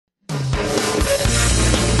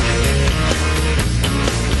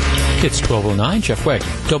It's 12:09, Jeff Wagner,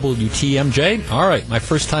 WTMJ. All right, my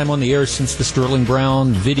first time on the air since the Sterling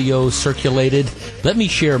Brown video circulated. Let me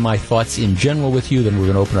share my thoughts in general with you, then we're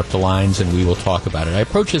going to open up the lines and we will talk about it. I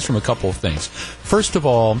approach this from a couple of things. First of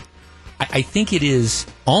all, I think it is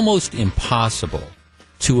almost impossible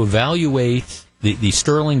to evaluate the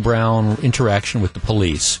Sterling Brown interaction with the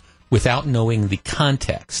police without knowing the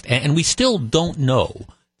context. And we still don't know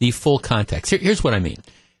the full context. Here's what I mean.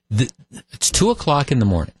 It's 2 o'clock in the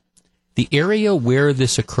morning. The area where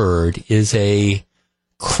this occurred is a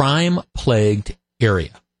crime-plagued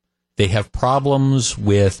area. They have problems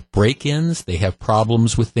with break-ins. They have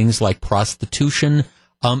problems with things like prostitution.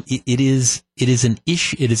 It is an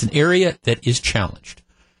issue. It is an area that is challenged.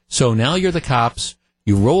 So now you're the cops.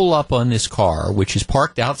 You roll up on this car, which is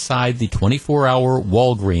parked outside the 24-hour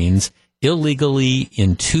Walgreens illegally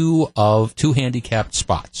in two handicapped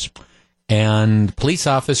spots. And police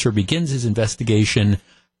officer begins his investigation.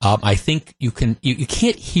 I think you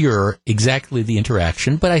can't hear exactly the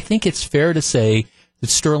interaction, but I think it's fair to say that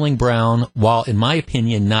Sterling Brown, while in my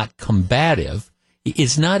opinion not combative,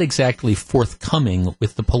 is not exactly forthcoming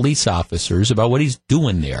with the police officers about what he's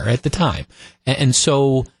doing there at the time. And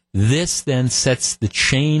so this then sets the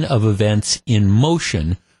chain of events in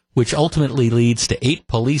motion, which ultimately leads to 8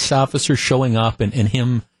 police officers showing up and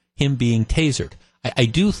him being tasered. I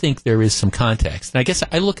do think there is some context. And I guess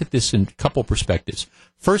I look at this in a couple perspectives.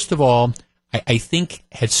 First of all, I think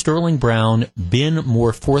had Sterling Brown been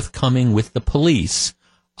more forthcoming with the police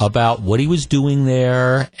about what he was doing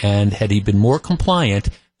there, and had he been more compliant,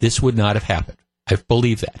 this would not have happened. I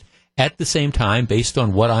believe that. At the same time, based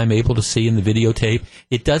on what I'm able to see in the videotape,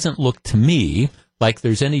 it doesn't look to me like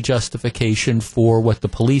there's any justification for what the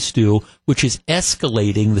police do, which is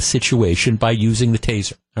escalating the situation by using the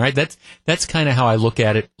taser. All right, that's kind of how I look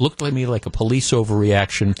at it. Looked to me like a police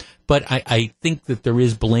overreaction, but I think that there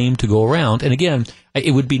is blame to go around. And again,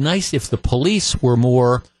 it would be nice if the police were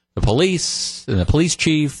more, the police and the police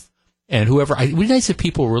chief and whoever, it would be nice if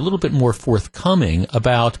people were a little bit more forthcoming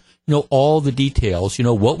about, all the details,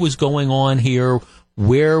 what was going on here.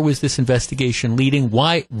 Where was this investigation leading?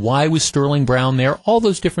 Why was Sterling Brown there? All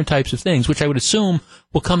those different types of things, which I would assume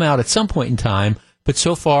will come out at some point in time. But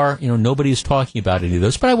so far, nobody is talking about any of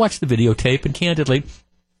those. But I watched the videotape, and candidly,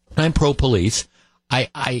 I'm pro-police.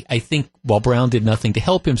 I think while Brown did nothing to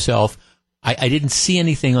help himself, I didn't see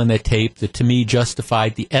anything on that tape that to me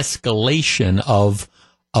justified the escalation of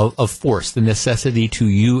force, the necessity to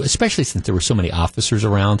use, especially since there were so many officers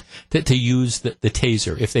around, to use the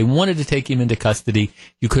taser. If they wanted to take him into custody,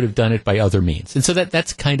 you could have done it by other means. And so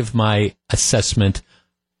that's kind of my assessment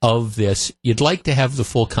of this. You'd like to have the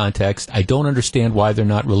full context. I don't understand why they're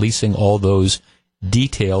not releasing all those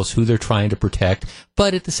details, who they're trying to protect.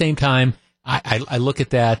 But at the same time, I look at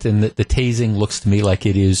that, and the tasing looks to me like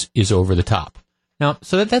it is over the top. Now,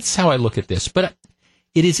 so that's how I look at this. But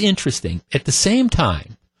it is interesting. At the same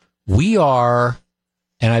time, we are,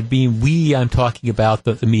 and I'm talking about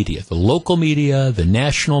the media, the local media, the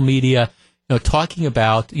national media, talking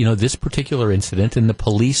about, this particular incident and the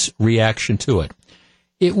police reaction to it.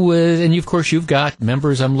 It was, and of course you've got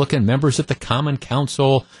members of the Common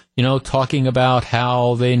Council, talking about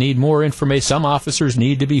how they need more information. Some officers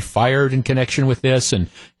need to be fired in connection with this, and,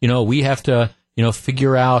 we have to,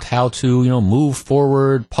 figure out how to, move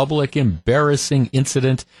forward, public embarrassing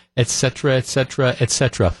incident, et cetera, et cetera, et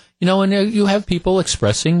cetera. And you have people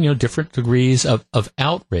expressing, different degrees of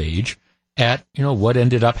outrage at, what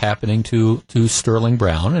ended up happening to Sterling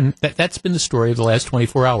Brown. And that's been the story of the last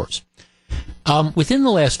 24 hours. Within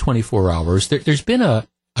the last 24 hours, there's been a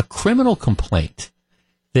criminal complaint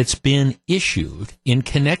that's been issued in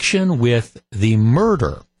connection with the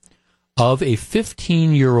murder of a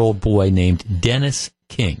 15-year-old boy named Dennis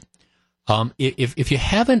King. If you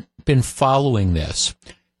haven't been following this,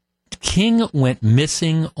 King went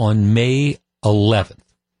missing on May 11th.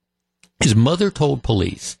 His mother told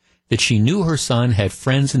police that she knew her son had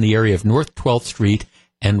friends in the area of North 12th Street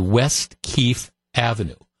and West Keefe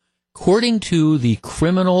Avenue. According to the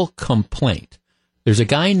criminal complaint, there's a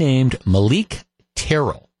guy named Malik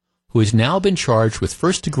Terrell who has now been charged with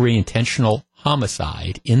first-degree intentional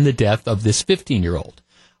homicide in the death of this 15-year-old.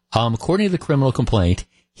 According to the criminal complaint,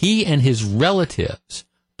 he and his relatives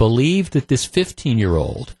believed that this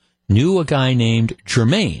 15-year-old knew a guy named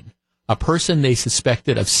Jermaine, a person they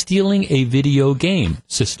suspected of stealing a video game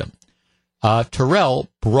system. Terrell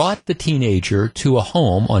brought the teenager to a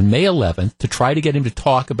home on May 11th to try to get him to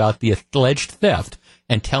talk about the alleged theft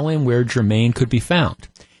and tell him where Jermaine could be found.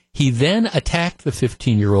 He then attacked the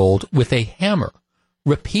 15-year-old with a hammer,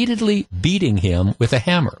 repeatedly beating him with a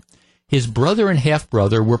hammer. His brother and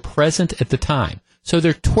half-brother were present at the time. So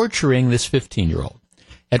they're torturing this 15-year-old.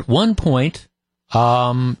 At one point,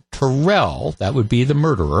 Terrell, that would be the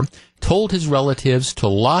murderer, told his relatives to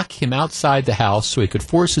lock him outside the house so he could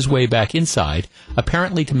force his way back inside,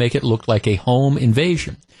 apparently to make it look like a home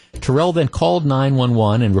invasion. Terrell then called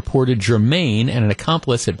 911 and reported Jermaine and an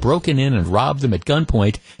accomplice had broken in and robbed them at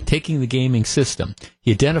gunpoint, taking the gaming system.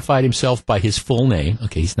 He identified himself by his full name.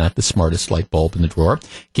 Okay, he's not the smartest light bulb in the drawer.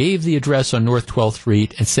 Gave the address on North 12th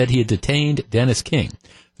Street and said he had detained Dennis King.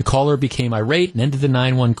 The caller became irate and ended the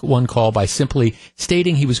 911 call by simply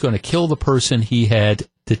stating he was going to kill the person he had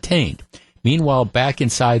detained. Meanwhile, back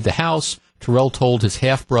inside the house, Terrell told his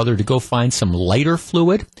half-brother to go find some lighter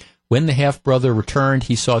fluid. When the half-brother returned,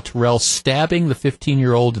 he saw Terrell stabbing the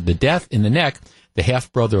 15-year-old to death in the neck. The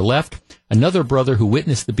half-brother left. Another brother who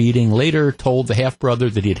witnessed the beating later told the half-brother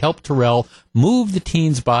that he had helped Terrell move the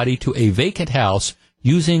teen's body to a vacant house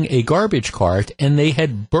using a garbage cart, and they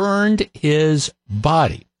had burned his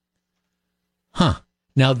body.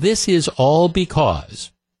 Now, this is all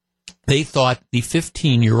because they thought the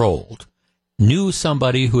 15-year-old knew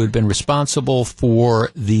somebody who had been responsible for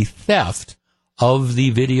the theft of the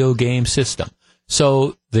video game system.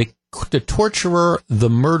 So the torturer, the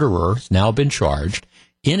murderer, has now been charged.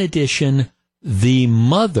 In addition, the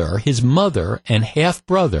mother, his mother and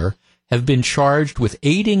half-brother have been charged with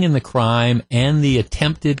aiding in the crime and the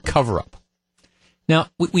attempted cover-up. Now,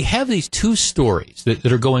 we have these two stories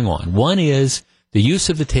that are going on. One is the use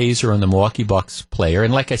of the taser on the Milwaukee Bucks player,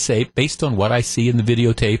 and like I say, based on what I see in the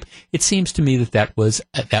videotape, it seems to me that was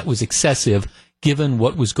excessive given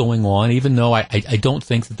what was going on, even though I don't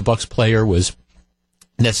think that the Bucks player was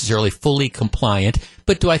necessarily fully compliant.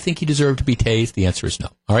 But do I think he deserved to be tased? The answer is no.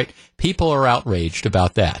 All right? People are outraged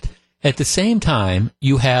about that. At the same time,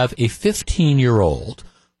 you have a 15-year-old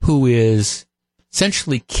who is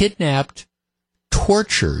essentially kidnapped,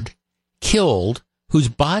 tortured, killed, whose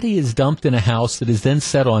body is dumped in a house that is then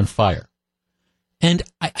set on fire. And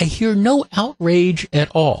I hear no outrage at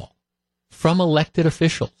all from elected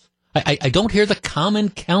officials. I don't hear the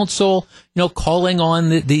Common Council, calling on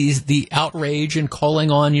the outrage and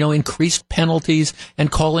calling on, increased penalties and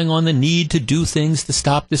calling on the need to do things to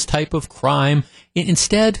stop this type of crime.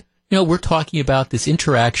 Instead, we're talking about this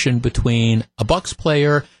interaction between a Bucks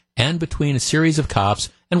player and between a series of cops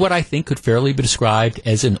and what I think could fairly be described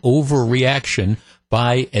as an overreaction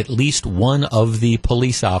by at least one of the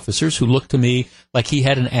police officers who looked to me like he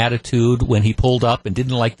had an attitude when he pulled up and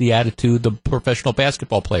didn't like the attitude the professional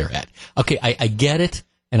basketball player had. Okay, I get it,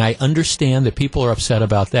 and I understand that people are upset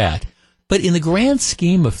about that. But in the grand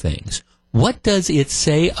scheme of things, what does it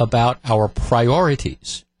say about our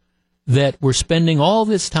priorities that we're spending all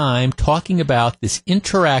this time talking about this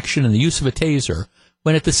interaction and the use of a taser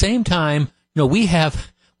when at the same time, we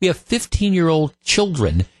have 15-year-old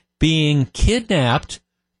children being kidnapped,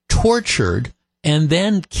 tortured, and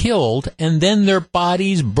then killed, and then their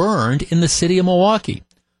bodies burned in the city of Milwaukee.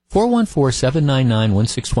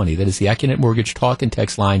 414-799-1620. That is the Acunet Mortgage talk and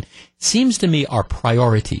text line. Seems to me our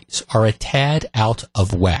priorities are a tad out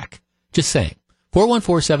of whack. Just saying.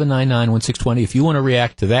 414-799-1620. If you want to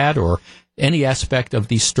react to that or any aspect of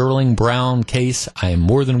the Sterling Brown case, I am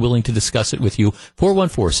more than willing to discuss it with you.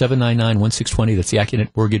 414-799-1620. That's the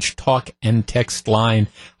Acunet Mortgage talk and text line.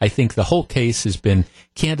 I think the whole case has been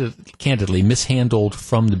candidly mishandled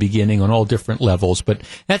from the beginning on all different levels, but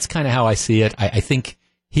that's kind of how I see it. I think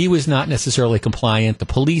he was not necessarily compliant. The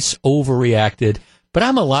police overreacted, but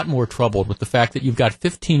I'm a lot more troubled with the fact that you've got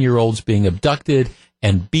 15-year-olds being abducted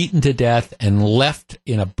and beaten to death and left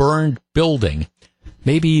in a burned building,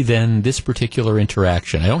 maybe than this particular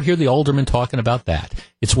interaction. I don't hear the alderman talking about that.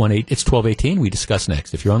 It's 1218. We discuss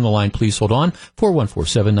next. If you're on the line, please hold on.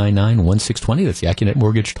 414-799-1620. That's the Acunet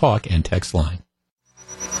Mortgage talk and text line.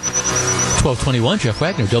 1221, Jeff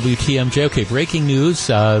Wagner, WTMJ. Okay, breaking news.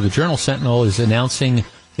 The Journal-Sentinel is announcing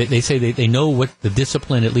that they say they know what the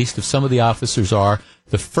discipline, at least of some of the officers, are.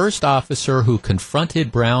 The first officer who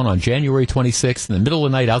confronted Brown on January 26th in the middle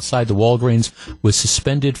of the night outside the Walgreens was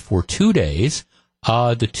suspended for 2 days.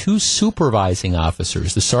 The two supervising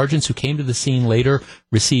officers, the sergeants who came to the scene later,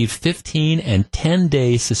 received 15 and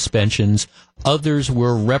 10-day suspensions. Others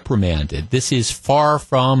were reprimanded. This is far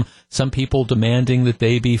from some people demanding that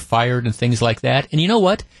they be fired and things like that. And you know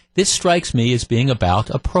what? This strikes me as being about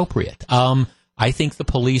appropriate. I think the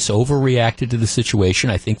police overreacted to the situation.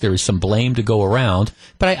 I think there is some blame to go around,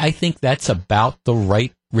 but I think that's about the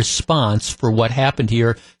right response for what happened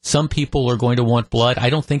here. Some people are going to want blood. I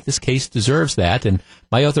don't think this case deserves that. And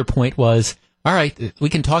my other point was, all right, we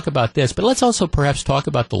can talk about this, but let's also perhaps talk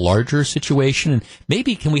about the larger situation. And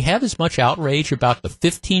maybe can we have as much outrage about the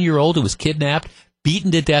 15-year-old who was kidnapped,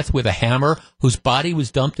 beaten to death with a hammer, whose body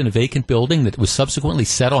was dumped in a vacant building that was subsequently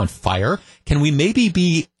set on fire? Can we maybe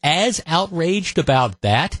be as outraged about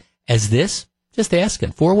that as this? Just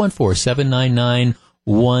asking.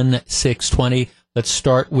 414-799-1620. Let's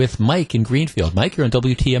start with Mike in Greenfield. Mike, you're on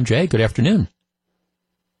WTMJ. Good afternoon.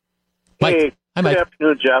 Mike. Hey, hi, Mike. Good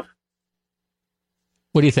afternoon, Jeff.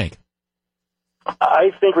 What do you think?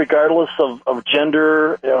 I think regardless of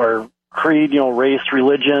gender or creed, race,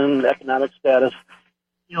 religion, economic status,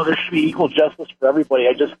 there should be equal justice for everybody.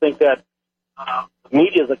 I just think that the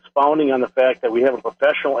media is expounding on the fact that we have a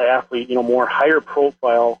professional athlete, more higher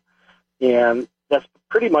profile, and that's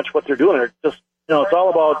pretty much what they're doing. They're just, it's all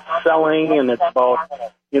about selling, and it's about,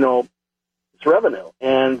 it's revenue.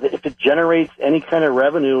 And if it generates any kind of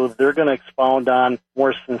revenue, they're going to expound on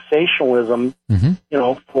more sensationalism,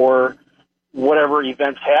 for whatever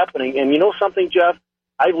events happening. And you know something, Jeff?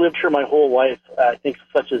 I've lived here my whole life, I think,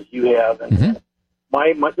 such as you have. And this is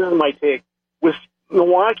my take.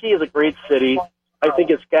 Milwaukee is a great city. I think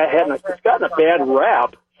it's gotten a bad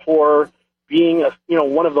rap for being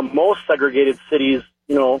one of the most segregated cities,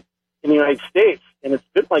 in the United States, and it's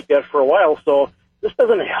been like that for a while. So this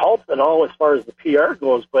doesn't help at all as far as the PR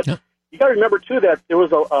goes. But you got to remember too that there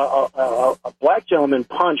was a black gentleman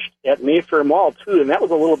punched at Mayfair Mall too, and that was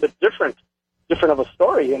a little bit different of a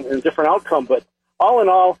story and a different outcome. But all in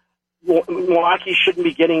all, Milwaukee shouldn't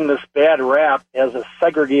be getting this bad rap as a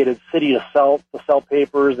segregated city to sell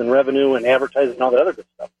papers and revenue and advertising and all that other good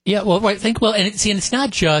stuff. Yeah, well, right. And it's not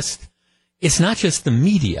just the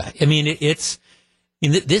media. I mean,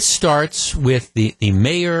 this starts with the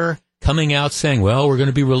mayor coming out saying, well, we're going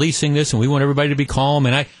to be releasing this and we want everybody to be calm,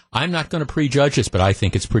 and I'm not going to prejudge this, but I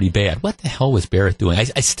think it's pretty bad. What the hell was Barrett doing?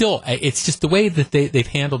 It's just the way that they've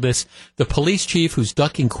handled this. The police chief who's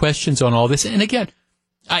ducking questions on all this. And again,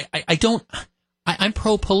 I'm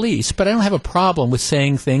pro-police, but I don't have a problem with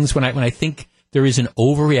saying things when I think there is an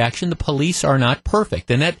overreaction. The police are not perfect.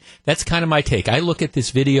 And that's kind of my take. I look at this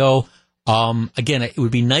video. Again, it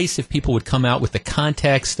would be nice if people would come out with the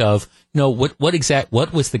context of, what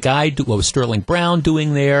was the guy what was Sterling Brown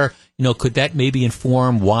doing there? Could that maybe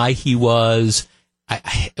inform why he why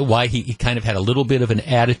he kind of had a little bit of an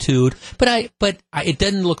attitude? But it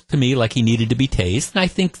doesn't look to me like he needed to be tased. And I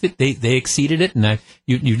think that they exceeded it. And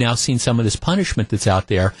you've now seen some of this punishment that's out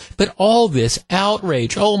there. But all this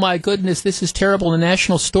outrage, oh my goodness, this is terrible, a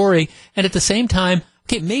national story. And at the same time,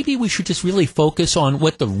 okay, maybe we should just really focus on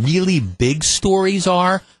what the really big stories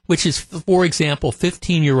are, which is, for example,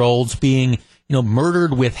 15-year-olds being,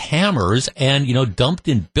 murdered with hammers and, dumped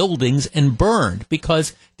in buildings and burned.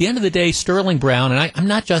 Because at the end of the day, Sterling Brown, and I'm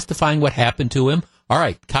not justifying what happened to him. All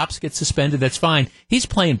right, cops get suspended, that's fine. He's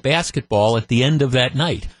playing basketball at the end of that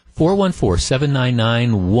night.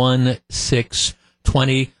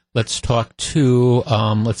 414-799-1620. Let's talk to,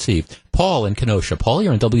 Paul in Kenosha. Paul,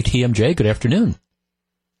 you're on WTMJ. Good afternoon.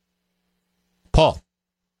 Paul.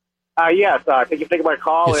 Yes, thank you for taking my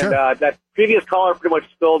call. Yes, and that previous caller pretty much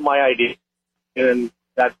spilled my idea, and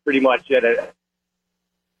that's pretty much it.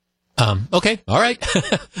 Okay, all right.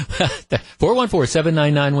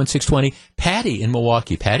 414-799-1620. Patty in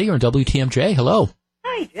Milwaukee. Patty, you're on WTMJ. Hello.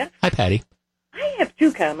 Hi, Jeff. Hi, Patty. I have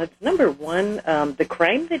two comments. Number one, the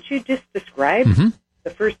crime that you just described, the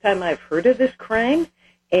first time I've heard of this crime,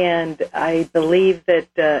 and I believe that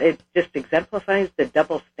it just exemplifies the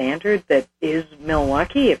double standard that is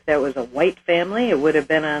Milwaukee. If that was a white family, it would have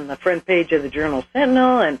been on the front page of the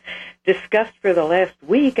Journal-Sentinel and discussed for the last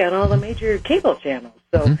week on all the major cable channels.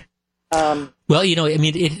 So, well,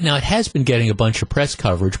 it has been getting a bunch of press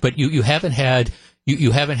coverage, but you haven't had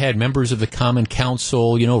members of the Common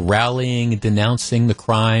Council, rallying and denouncing the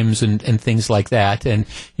crimes and things like that. And,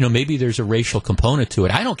 maybe there's a racial component to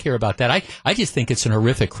it. I don't care about that. I just think it's an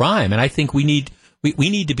horrific crime. And I think we need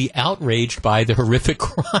to be outraged by the horrific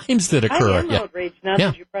crimes that occur. I am outraged now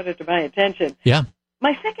that you brought it to my attention. Yeah.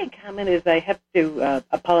 My second comment is I have to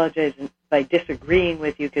apologize by disagreeing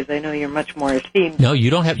with you because I know you're much more esteemed. No, you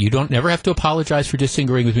don't never have to apologize for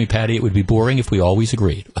disagreeing with me, Patty. It would be boring if we always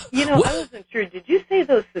agreed. I wasn't sure. Did you say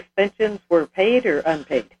those suspensions were paid or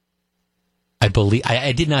unpaid? I believe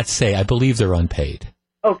I did not say. I believe they're unpaid.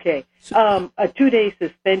 Okay. A 2-day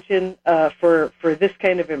suspension for this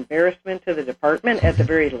kind of embarrassment to the department at the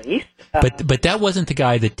very least. But that wasn't the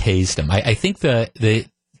guy that tased him. I think the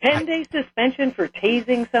 10-day suspension for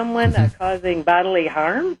tasing someone causing bodily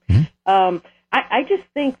harm. I just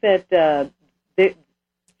think that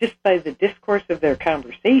just by the discourse of their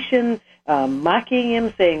conversation, mocking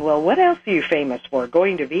him, saying, well, what else are you famous for?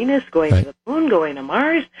 Going to Venus, going to the moon, going to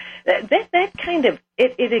Mars? That kind of,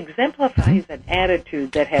 it exemplifies an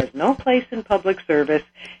attitude that has no place in public service.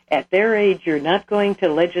 At their age, you're not going to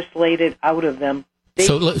legislate it out of them.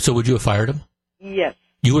 So would you have fired him? Yes.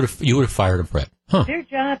 You would have fired him, Brett. Huh. Their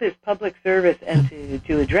job is public service, and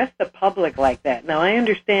to address the public like that. Now, I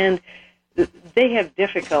understand they have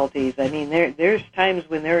difficulties. I mean, there's times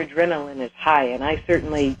when their adrenaline is high, and I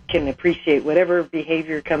certainly can appreciate whatever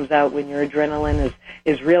behavior comes out when your adrenaline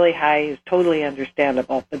is really high is totally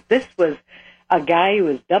understandable. But this was a guy who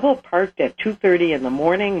was double parked at 2:30 in the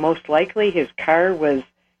morning. Most likely his car was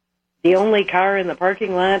the only car in the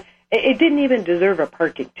parking lot. It didn't even deserve a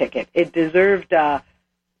parking ticket. It deserved,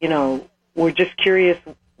 we're just curious.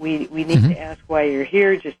 We need to ask why you're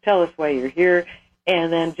here. Just tell us why you're here,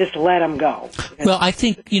 and then just let him go. Well, I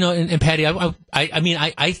think, and Patty,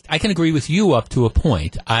 I can agree with you up to a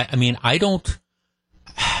point. I don't.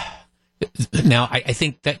 Now, I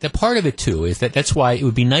think that the part of it too is that's why it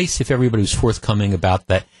would be nice if everybody was forthcoming about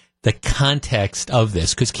that. The context of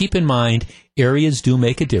this, because keep in mind, areas do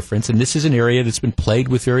make a difference, and this is an area that's been plagued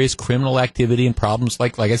with various criminal activity and problems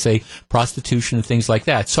like I say, prostitution and things like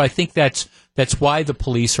that. So I think that's why the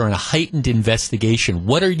police are in a heightened investigation.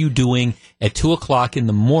 What are you doing at 2:00 in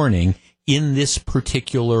the morning in this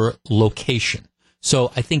particular location?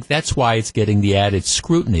 So I think that's why it's getting the added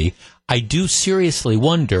scrutiny. I do seriously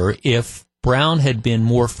wonder if Brown had been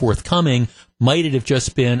more forthcoming, might it have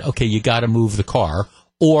just been, okay, you got to move the car?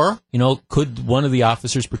 Or, could one of the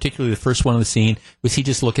officers, particularly the first one on the scene, was he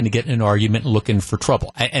just looking to get in an argument and looking for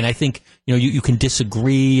trouble? And I think, you can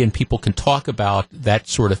disagree and people can talk about that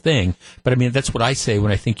sort of thing. But, that's what I say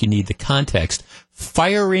when I think you need the context.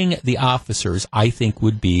 Firing the officers, I think,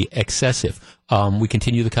 would be excessive. We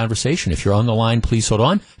continue the conversation. If you're on the line, please hold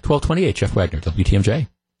on. 1228, Jeff Wagner, WTMJ.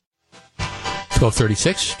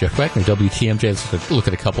 1236, Jeff Wagner, WTMJ. Let's look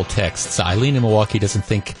at a couple texts. Eileen in Milwaukee doesn't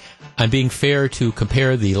think I'm being fair to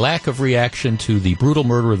compare the lack of reaction to the brutal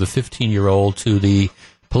murder of the 15-year-old to the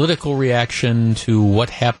political reaction to what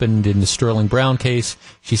happened in the Sterling Brown case.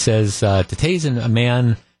 She says, to tase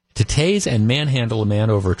and manhandle a man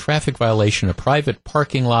over a traffic violation in a private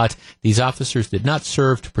parking lot. These officers did not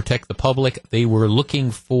serve to protect the public. They were looking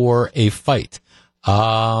for a fight.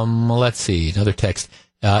 Let's see, another text.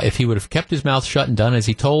 If he would have kept his mouth shut and done as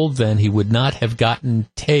he told, then he would not have gotten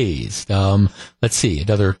tased. Let's see,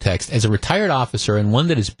 another text. As a retired officer and one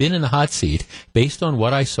that has been in the hot seat, based on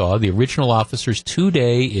what I saw, the original officer's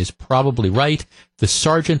 2-day is probably right. The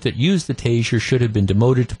sergeant that used the taser should have been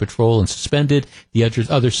demoted to patrol and suspended. The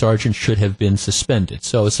other sergeant should have been suspended.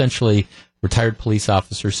 So essentially, retired police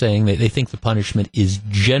officer saying that they think the punishment is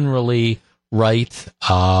generally right.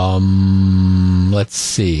 Let's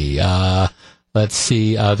see.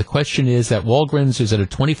 The question is that Walgreens is at a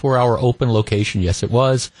 24-hour open location. Yes, it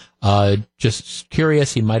was. Just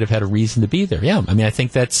curious. He might have had a reason to be there. Yeah. I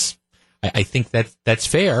think that's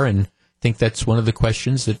fair, and I think that's one of the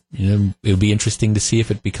questions that, it would be interesting to see if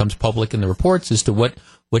it becomes public in the reports as to what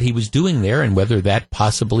he was doing there and whether that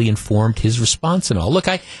possibly informed his response and all. Look,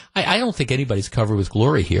 I don't think anybody's covered with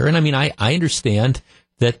glory here. And I understand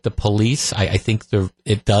that the police, I think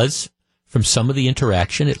it does. From some of the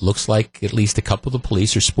interaction, it looks like at least a couple of the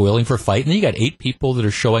police are spoiling for a fight. And then you got 8 people that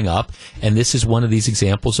are showing up, and this is one of these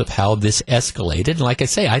examples of how this escalated. And like I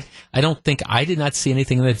say, I did not see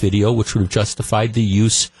anything in that video which would have justified the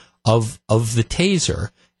use of the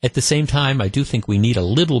taser. At the same time, I do think we need a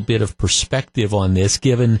little bit of perspective on this,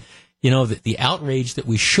 given, the outrage that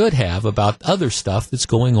we should have about other stuff that's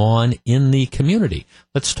going on in the community.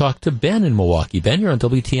 Let's talk to Ben in Milwaukee. Ben, you're on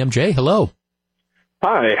WTMJ. Hello.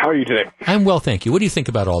 Hi, how are you today? I'm well, thank you. What do you think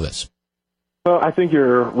about all this? Well, I think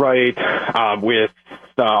you're right with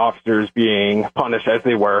the officers being punished as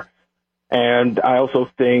they were. And I also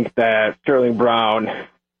think that Sterling Brown,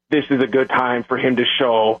 this is a good time for him to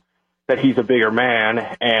show that he's a bigger man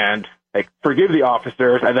and forgive the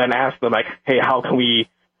officers and then ask them, hey, how can we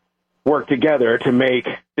work together to make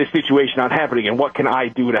this situation not happening, and what can I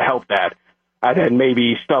do to help that? And then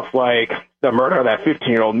maybe stuff like the murder of that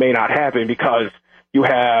 15-year-old may not happen because you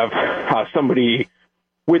have somebody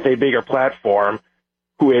with a bigger platform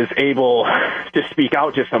who is able to speak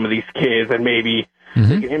out to some of these kids and maybe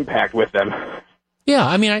make an impact with them. Yeah,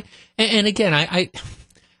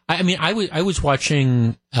 I mean, I was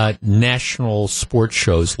watching national sports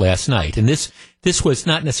shows last night, and this was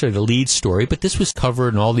not necessarily the lead story, but this was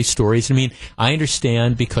covered in all these stories. I mean, I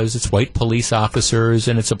understand because it's white police officers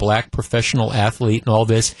and it's a black professional athlete and all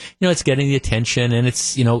this, it's getting the attention, and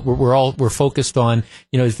it's, we're focused on,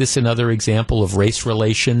 is this another example of race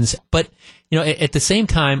relations? But, at the same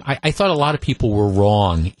time, I thought a lot of people were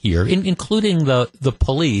wrong here, including the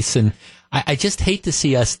police, and I just hate to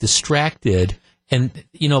see us distracted. And,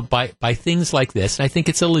 by things like this, and I think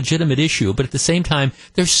it's a legitimate issue, but at the same time,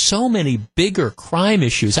 there's so many bigger crime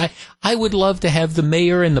issues. I would love to have the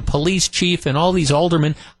mayor and the police chief and all these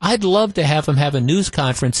aldermen, I'd love to have them have a news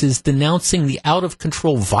conferences denouncing the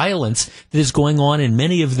out-of-control violence that is going on in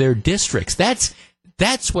many of their districts. That's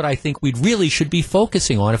what I think we really should be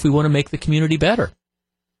focusing on if we want to make the community better.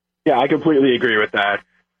 Yeah, I completely agree with that.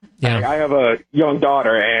 Yeah. I have a young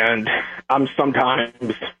daughter, and I'm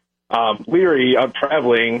sometimes leery of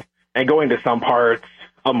traveling and going to some parts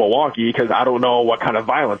of Milwaukee because I don't know what kind of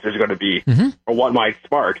violence there's going to be or what might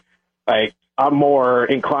spark. Like, I'm more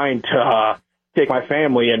inclined to take my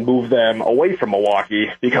family and move them away from Milwaukee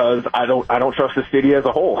because I don't trust the city as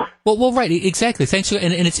a whole. Well, right, exactly. Thanks.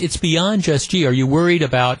 And it's beyond just, are you worried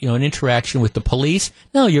about, an interaction with the police?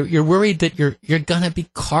 No, you're worried that you're going to be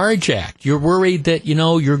carjacked. You're worried that,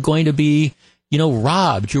 you're going to be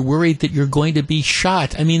robbed. You're worried that you're going to be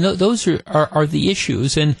shot. I mean, those are the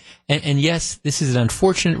issues. And yes, this is an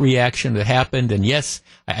unfortunate reaction that happened. And yes,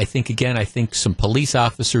 I think some police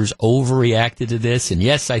officers overreacted to this. And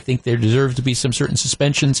yes, I think there deserves to be some certain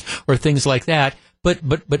suspensions or things like that.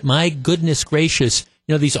 But my goodness gracious,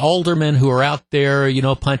 these aldermen who are out there,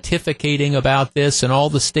 pontificating about this and all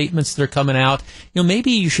the statements that are coming out,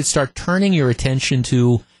 maybe you should start turning your attention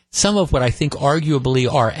to some of what I think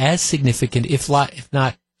arguably are as significant, if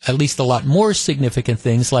not at least a lot more significant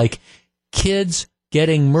things, like kids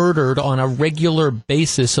getting murdered on a regular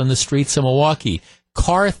basis on the streets of Milwaukee,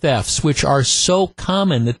 car thefts, which are so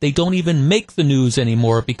common that they don't even make the news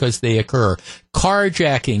anymore because they occur,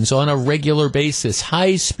 carjackings on a regular basis,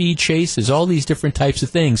 high-speed chases, all these different types of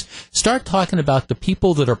things. Start talking about the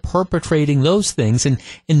people that are perpetrating those things, and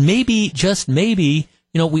maybe, just maybe,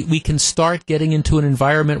 we can start getting into an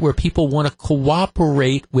environment where people want to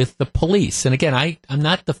cooperate with the police. And again, I'm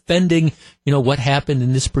not defending, what happened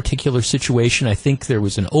in this particular situation. I think there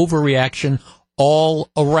was an overreaction all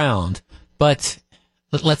around. But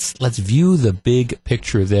let's view the big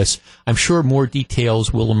picture of this. I'm sure more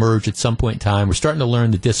details will emerge at some point in time. We're starting to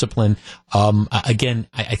learn the discipline. Again,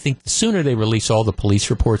 I think the sooner they release all the police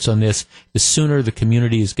reports on this, the sooner the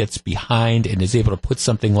community gets behind and is able to put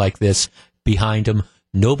something like this behind them.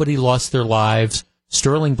 Nobody lost their lives.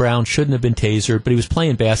 Sterling Brown shouldn't have been tasered, but he was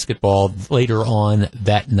playing basketball later on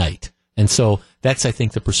that night. And so that's, I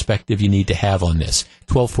think, the perspective you need to have on this.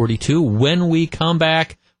 12:42. When we come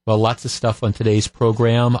back, well, lots of stuff on today's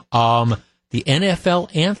program. The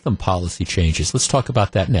NFL anthem policy changes. Let's talk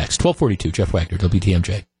about that next. 12:42. Jeff Wagner,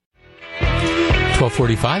 WTMJ.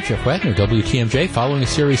 12:45, Jeff Wagner, WTMJ. Following a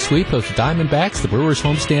series sweep of the Diamondbacks, the Brewers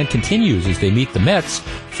homestand continues as they meet the Mets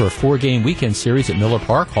for a 4-game weekend series at Miller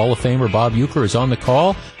Park. Hall of Famer Bob Uecker is on the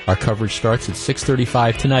call. Our coverage starts at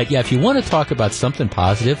 6:35 tonight. Yeah, if you want to talk about something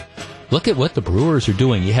positive, look at what the Brewers are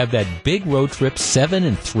doing. You have that big road trip,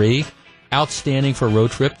 7-3, outstanding for a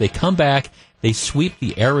road trip. They come back, they sweep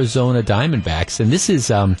the Arizona Diamondbacks, and this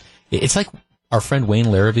is, it's like our friend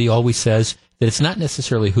Wayne Larrabee always says, that it's not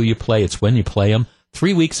necessarily who you play, it's when you play them.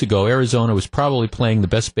 3 weeks ago, Arizona was probably playing the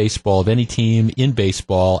best baseball of any team in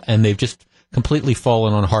baseball, and they've just completely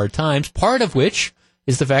fallen on hard times, part of which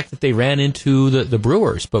is the fact that they ran into the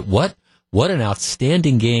Brewers. But what an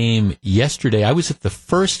outstanding game yesterday. I was at the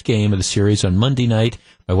first game of the series on Monday night.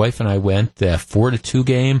 My wife and I went, 4-2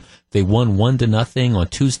 game. They won 1-0 on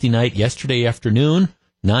Tuesday night. Yesterday afternoon,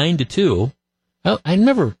 9-2. Well, I'm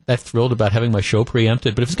never that thrilled about having my show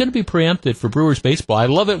preempted, but if it's going to be preempted for Brewers baseball, I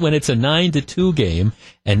love it when it's a 9-2 game,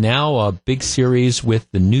 and now a big series with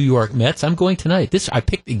the New York Mets. I'm going tonight. I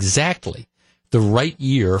picked exactly the right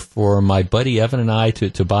year for my buddy Evan and I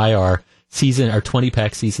to buy our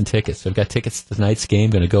 20-pack season tickets. So I've got tickets to tonight's game.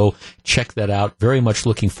 Going to go check that out. Very much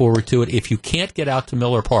looking forward to it. If you can't get out to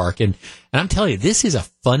Miller Park, and I'm telling you, this is a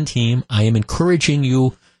fun team. I am encouraging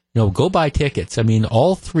you. Go buy tickets. I mean,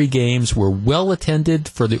 all 3 games were well attended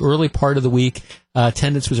for the early part of the week.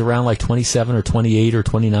 Attendance was around like 27 or 28 or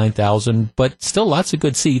 29,000, but still lots of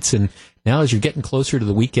good seats. And now as you're getting closer to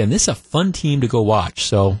the weekend, this is a fun team to go watch.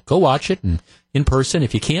 So go watch it and in person.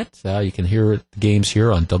 If you can't, you can hear the games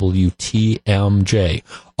here on WTMJ.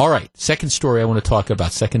 All right, second story I want to talk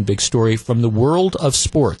about, second big story from the world of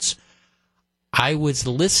sports. I was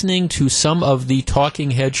listening to some of the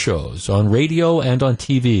talking head shows on radio and on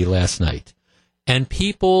TV last night, and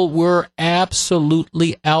people were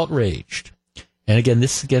absolutely outraged. And again,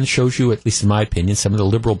 this again shows you, at least in my opinion, some of the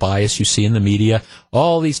liberal bias you see in the media.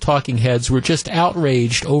 All these talking heads were just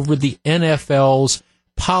outraged over the NFL's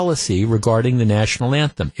policy regarding the national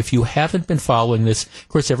anthem. If you haven't been following this, of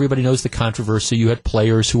course, everybody knows the controversy. You had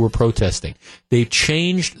players who were protesting. They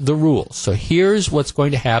changed the rules. So here's what's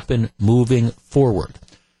going to happen moving forward.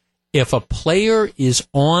 If a player is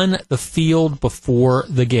on the field before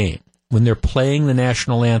the game, when they're playing the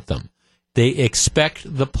national anthem, they expect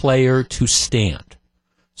the player to stand.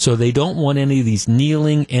 So they don't want any of these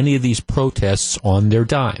kneeling, any of these protests on their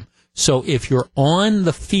dime. So if you're on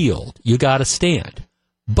the field, you got to stand.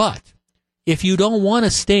 But if you don't want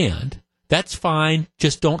to stand, that's fine.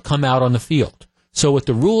 Just don't come out on the field. So what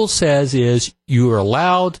the rule says is you are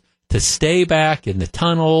allowed to stay back in the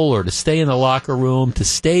tunnel or to stay in the locker room, to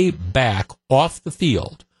stay back off the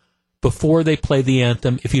field before they play the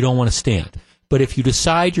anthem if you don't want to stand. But if you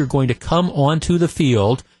decide you're going to come onto the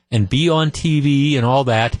field and be on TV and all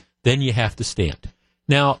that, then you have to stand.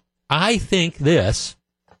 Now, I think this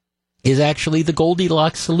is actually the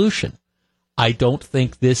Goldilocks solution. I don't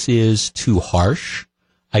think this is too harsh.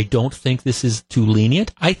 I don't think this is too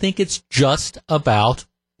lenient. I think it's just about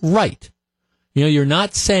right. You know, you're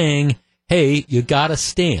not saying, hey, you got to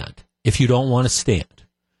stand if you don't want to stand.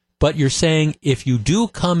 But you're saying if you do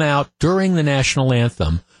come out during the national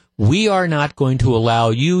anthem, we are not going to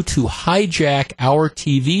allow you to hijack our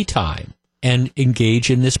TV time and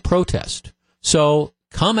engage in this protest. So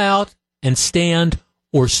come out and stand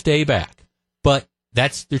or stay back. But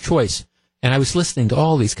that's their choice. And I was listening to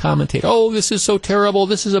all these commentators. Oh, this is so terrible.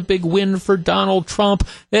 This is a big win for Donald Trump.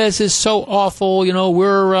 This is so awful. You know,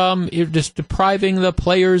 we're just depriving the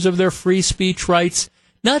players of their free speech rights.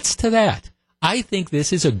 Nuts to that. I think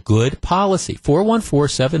this is a good policy.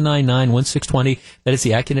 414-799-1620. That is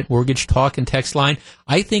the Acunet Mortgage talk and text line.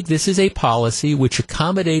 I think this is a policy which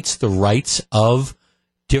accommodates the rights of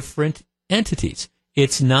different entities.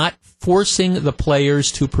 It's not forcing the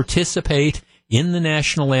players to participate in the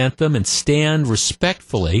national anthem and stand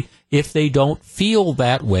respectfully if they don't feel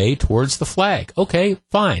that way towards the flag. Okay,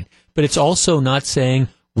 fine. But it's also not saying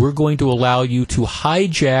we're going to allow you to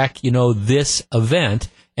hijack, this event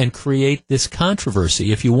and create this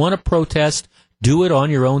controversy. If you want to protest, do it on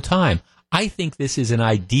your own time. I think this is an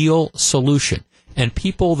ideal solution. And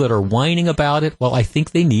people that are whining about it, well, I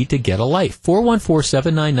think they need to get a life.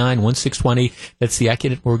 414-799-1620. That's the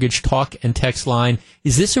Acunet Mortgage talk and text line.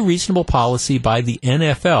 Is this a reasonable policy by the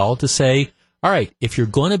NFL to say, all right, if you're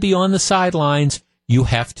going to be on the sidelines, you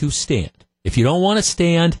have to stand. If you don't want to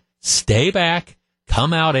stand, stay back,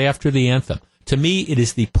 come out after the anthem. To me, it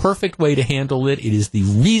is the perfect way to handle it. It is the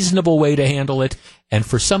reasonable way to handle it. And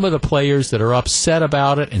for some of the players that are upset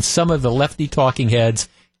about it and some of the lefty talking heads,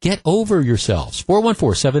 get over yourselves.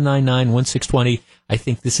 414-799-1620. I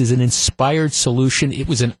think this is an inspired solution. It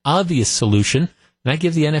was an obvious solution, and I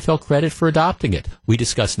give the NFL credit for adopting it. We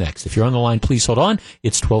discuss next. If you're on the line, please hold on.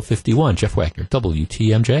 It's 12:51. Jeff Wagner,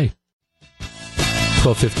 WTMJ.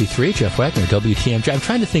 12:53. Jeff Wagner, WTMJ. I'm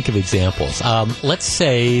trying to think of examples. Let's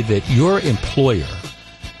say that your employer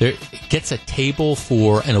gets a table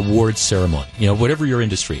for an awards ceremony. Whatever your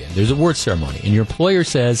industry is, there's an awards ceremony, and your employer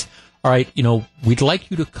says, all right, we'd like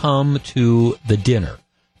you to come to the dinner,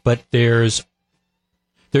 but there's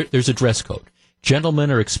a dress code. Gentlemen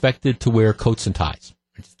are expected to wear coats and ties,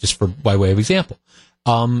 just by way of example.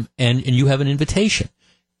 And you have an invitation.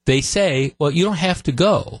 They say, well, you don't have to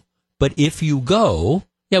go, but if you go,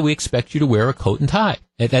 we expect you to wear a coat and tie.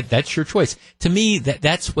 That's your choice. To me,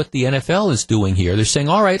 that's what the NFL is doing here. They're saying,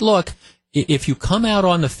 all right, look, if you come out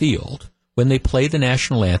on the field when they play the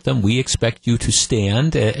national anthem, we expect you to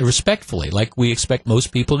stand respectfully, like we expect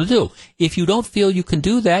most people to do. If you don't feel you can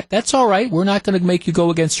do that, that's all right. We're not going to make you go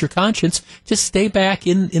against your conscience. Just stay back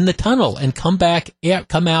in the tunnel and come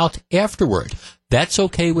out afterward. That's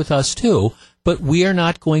okay with us too. But we are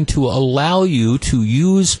not going to allow you to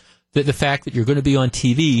use the fact that you're going to be on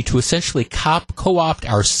TV to essentially co-opt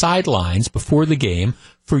our sidelines before the game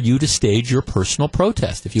for you to stage your personal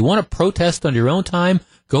protest. If you want to protest on your own time,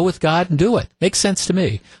 go with God and do it. Makes sense to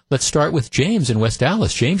me. Let's start with James in West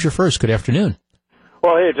Dallas. James, you're first. Good afternoon.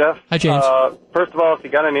 Well, hey, Jeff. Hi, James. First of all, if you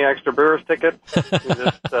got any extra Brewers tickets,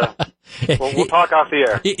 we'll talk off the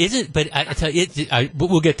air. But I tell you,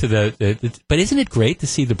 we'll get to but isn't it great to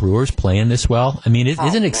see the Brewers playing this well? I mean,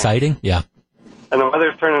 isn't it exciting? Yeah. And the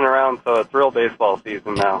weather's turning around around, so it's real baseball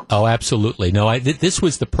season now. Oh, absolutely. No, this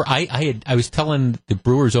was I was telling the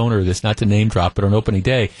Brewers owner this, not to name drop, but on opening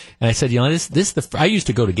day, and I said, I used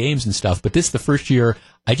to go to games and stuff, but this is the first year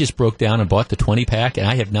I just broke down and bought the 20-pack, and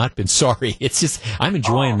I have not been sorry. It's just, I'm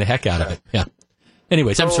enjoying the heck out of it. Yeah.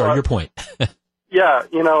 Anyways, I'm sorry, your point. Yeah,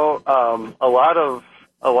 a lot of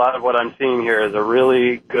what I'm seeing here is a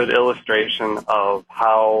really good illustration of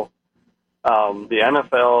how the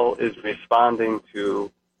NFL is responding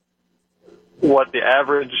to what the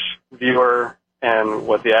average viewer and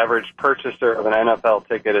what the average purchaser of an NFL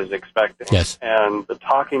ticket is expecting. Yes. And the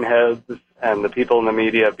talking heads and the people in the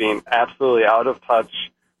media being absolutely out of touch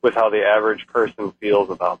with how the average person feels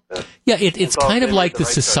about this. Yeah, it's kind of like the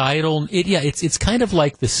societal. It's kind of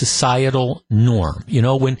like the societal norm.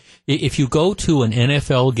 If you go to an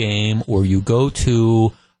NFL game or you go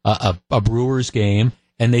to a Brewers game,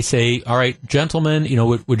 and they say, "All right, gentlemen,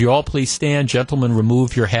 would you all please stand? Gentlemen,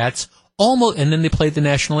 remove your hats." And then they play the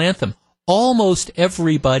national anthem. Almost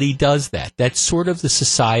everybody does that. That's sort of the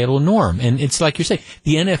societal norm. And it's like you're saying,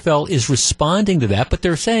 the NFL is responding to that, but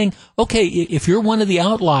they're saying, okay, if you're one of the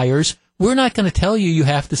outliers, we're not going to tell you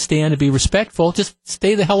have to stand and be respectful. Just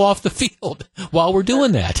stay the hell off the field while we're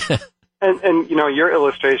doing that. and your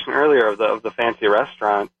illustration earlier of the fancy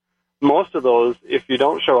restaurant, most of those, if you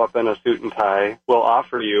don't show up in a suit and tie, will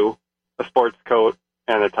offer you a sports coat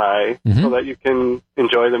and a tie so that you can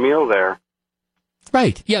enjoy the meal there.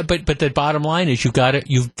 Right. Yeah, but the bottom line is you've got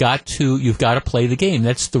to play the game.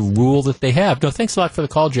 That's the rule that they have. No, thanks a lot for the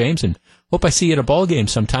call, James, and hope I see you at a ball game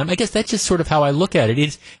sometime. I guess that's just sort of how I look at it.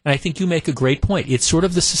 And I think you make a great point. It's sort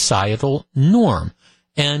of the societal norm.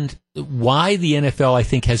 And why the NFL, I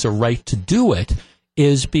think, has a right to do it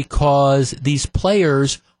is because these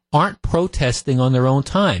players aren't protesting on their own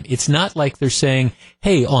time. It's not like they're saying,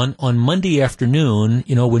 hey, on Monday afternoon,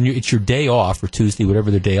 when it's your day off, or Tuesday,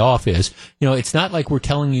 whatever their day off is, it's not like we're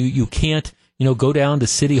telling you can't, go down to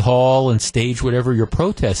City Hall and stage whatever your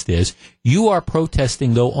protest is. You are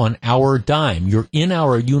protesting, though, on our dime. You're in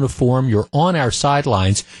our uniform. You're on our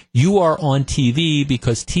sidelines. You are on TV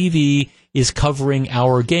because TV is covering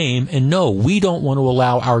our game. And no, we don't want to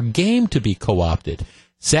allow our game to be co-opted.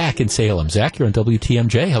 Zach in Salem. Zach, you're on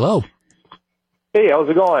WTMJ. Hello. Hey, how's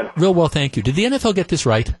it going? Real well, thank you. Did the NFL get this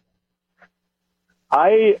right?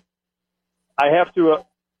 I have to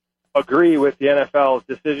agree with the NFL's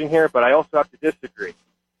decision here, but I also have to disagree.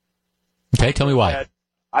 Okay, tell me why.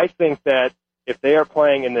 I think that if they are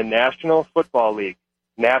playing in the National Football League,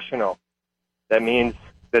 that means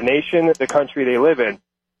the nation, the country they live in,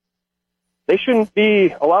 they shouldn't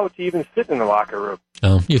be allowed to even sit in the locker room.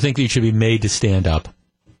 Oh, you think they should be made to stand up?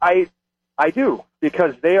 I do,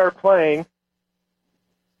 because they are playing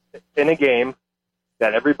in a game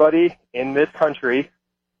that everybody in this country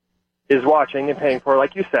is watching and paying for,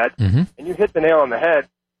 like you said, and you hit the nail on the head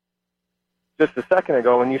just a second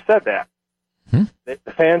ago when you said that.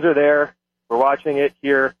 The fans are there, we're watching it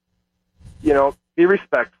here, be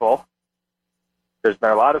respectful. There's been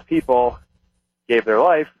a lot of people gave their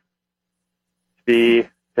life to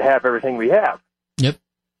have everything we have. Yep.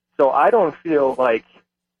 So I don't feel like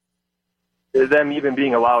them even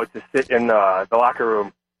being allowed to sit in the locker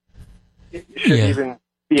room should even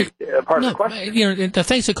be a part of the question.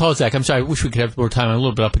 Thanks for the call, Zach. I'm sorry. I wish we could have more time. I'm a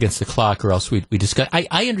little bit up against the clock, or else we discuss.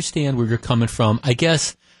 I understand where you're coming from. I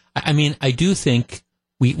guess. I mean, I do think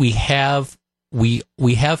we have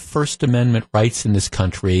First Amendment rights in this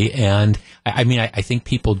country, and I think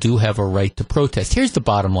people do have a right to protest. Here's the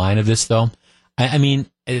bottom line of this, though.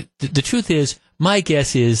 The truth is, my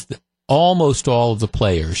guess is that almost all of the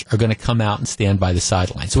players are going to come out and stand by the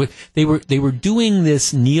sidelines. So they were doing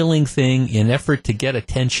this kneeling thing in effort to get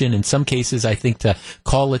attention. In some cases, I think to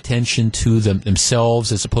call attention to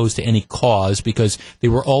themselves as opposed to any cause, because they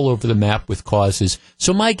were all over the map with causes.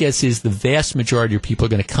 So my guess is the vast majority of people are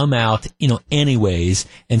going to come out, anyways,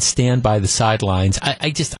 and stand by the sidelines.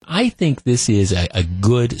 I think this is a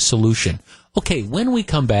good solution. Okay, when we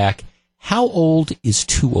come back, how old is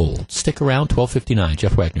too old? Stick around, 12:59.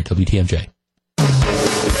 Jeff Wagner, WTMJ.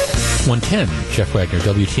 110, Jeff Wagner,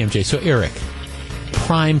 WTMJ. So, Eric,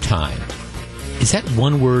 prime time. Is that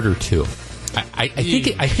one word or two? I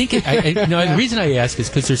think the reason I ask is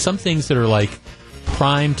because there's some things that are like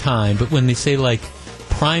prime time, but when they say like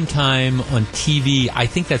prime time on TV, I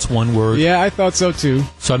think that's one word. Yeah, I thought so too.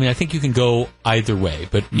 So, I think you can go either way.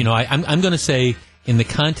 But, I'm going to say, in the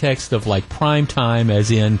context of like prime time,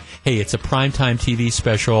 as in, hey, it's a prime time TV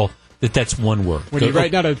special, that's one word. When you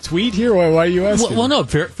write down a tweet here, why are you asking? Well, no,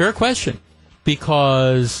 fair question.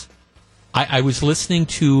 Because I was listening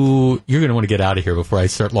to. You're going to want to get out of here before I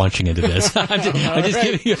start launching into this. I'm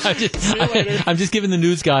just giving the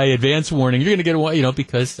news guy advance warning. You're going to get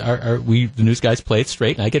because the news guys play it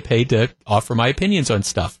straight, and I get paid to offer my opinions on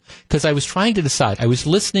stuff. Because I was trying to decide. I was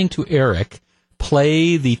listening to Eric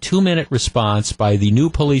play the 2-minute response by the new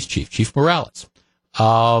police chief, Chief Morales,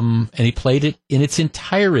 and he played it in its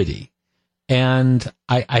entirety, and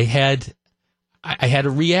I had a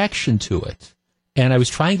reaction to it. And I was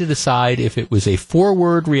trying to decide if it was a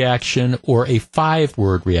 4-word reaction or a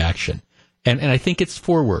 5-word reaction. And I think it's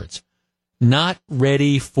 4 words. Not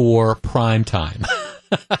ready for prime time.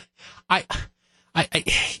 I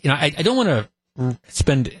don't want to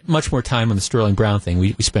spend much more time on the Sterling Brown thing.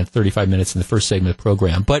 We spent 35 minutes in the first segment of the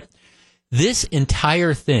program. But this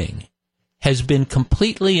entire thing has been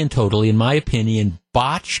completely and totally, in my opinion,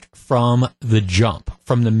 botched from the jump.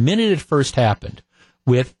 From the minute it first happened,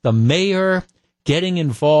 with the mayor getting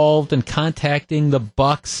involved and contacting the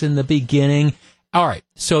Bucks in the beginning. All right,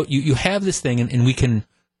 so you have this thing, and we can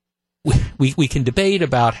debate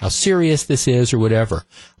about how serious this is or whatever.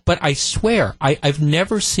 But I swear, I've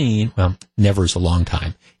never seen, well, never is a long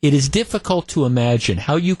time. It is difficult to imagine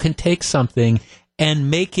how you can take something and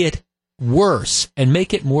make it worse and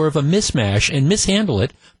make it more of a mismatch and mishandle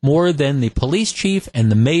it more than the police chief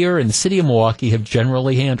and the mayor and the city of Milwaukee have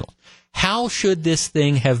generally handled. How should this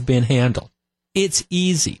thing have been handled? It's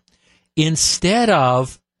easy. Instead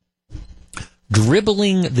of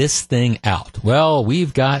dribbling this thing out, well,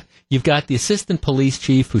 you've got the assistant police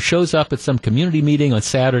chief who shows up at some community meeting on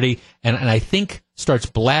Saturday and I think starts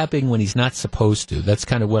blabbing when he's not supposed to. That's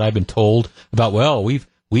kind of what I've been told about, well, we've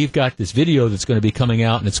got this video that's going to be coming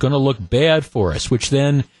out and it's going to look bad for us, which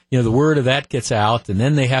then, the word of that gets out and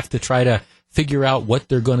then they have to try to figure out what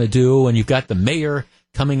they're going to do. And you've got the mayor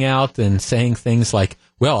coming out and saying things like,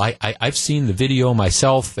 well, I've seen the video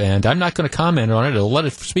myself, and I'm not going to comment on it. I'll let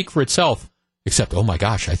it speak for itself, except, oh, my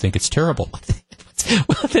gosh, I think it's terrible.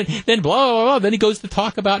 Well, then blah, blah, blah. Then he goes to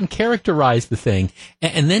talk about and characterize the thing.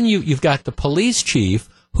 And then you've got the police chief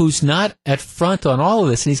who's not at front on all of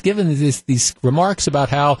this, and he's given these remarks about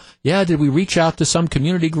how, did we reach out to some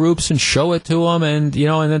community groups and show it to them, and,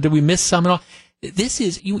 and then did we miss some and all? This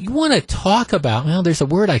is, you want to talk about, well, there's a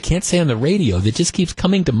word I can't say on the radio that just keeps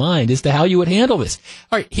coming to mind as to how you would handle this.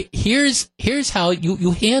 All right, here's how you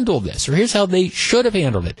handle this, or here's how they should have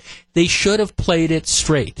handled it. They should have played it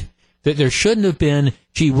straight. That there shouldn't have been,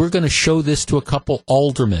 gee, we're going to show this to a couple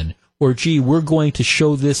aldermen, or gee, we're going to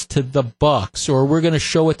show this to the Bucks, or we're going to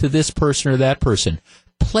show it to this person or that person.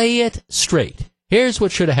 Play it straight. Here's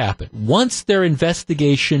what should have happened. Once their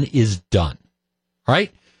investigation is done, all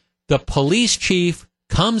right? The police chief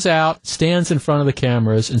comes out, stands in front of the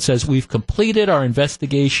cameras, and says, we've completed our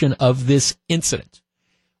investigation of this incident.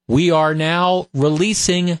 We are now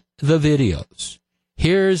releasing the videos.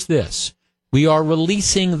 Here's this. We are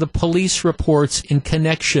releasing the police reports in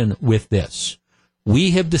connection with this.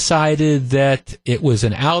 We have decided that it was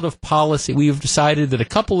an out of policy. We have decided that a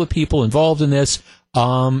couple of people involved in this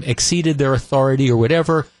exceeded their authority or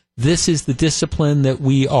whatever. This is the discipline that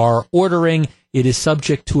we are ordering. It is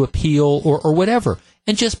subject to appeal or whatever.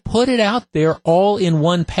 And just put it out there all in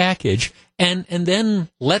one package and then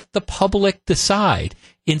let the public decide.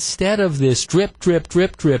 Instead of this drip, drip,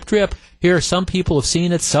 drip, drip, drip, here some people have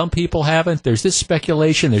seen it, some people haven't. There's this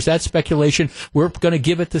speculation, there's that speculation. We're going to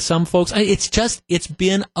give it to some folks. It's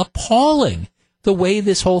been appalling the way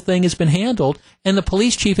this whole thing has been handled, and the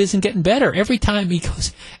police chief isn't getting better. Every time he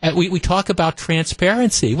goes, we talk about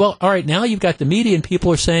transparency. Well, all right, now you've got the media and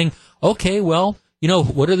people are saying, okay, well,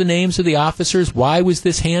 what are the names of the officers? Why was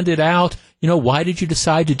this handed out? Why did you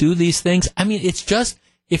decide to do these things? I mean, it's just,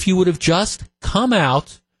 if you would have just come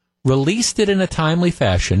out, released it in a timely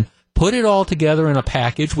fashion, put it all together in a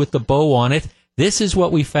package with the bow on it. This is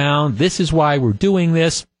what we found. This is why we're doing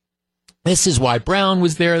this. This is why Brown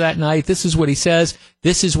was there that night. This is what he says.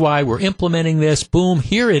 This is why we're implementing this. Boom,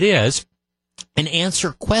 here it is. And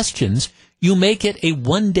answer questions. You make it a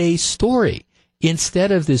one-day story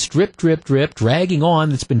instead of this drip, drip, drip dragging on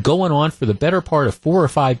that's been going on for the better part of 4 or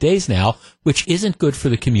 5 days now, which isn't good for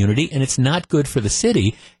the community and it's not good for the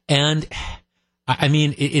city. And I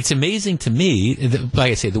mean, it's amazing to me,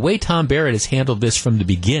 like I say, the way Tom Barrett has handled this from the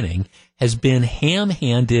beginning has been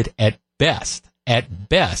ham-handed at best,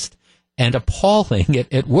 and appalling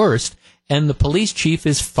at worst, and the police chief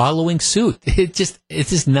is following suit. It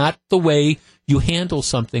is not the way you handle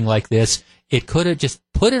something like this. It could have just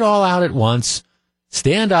put it all out at once,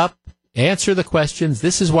 stand up, answer the questions,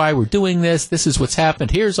 this is why we're doing this is what's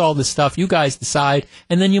happened, here's all this stuff, you guys decide,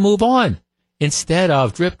 and then you move on. instead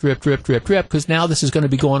of drip, drip, drip, drip, drip, because now this is going to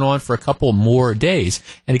be going on for a couple more days.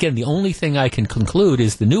 And again, the only thing I can conclude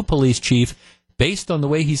is the new police chief, based on the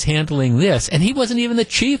way he's handling this, and he wasn't even the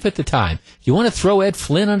chief at the time. If you want to throw Ed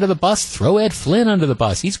Flynn under the bus, throw Ed Flynn under the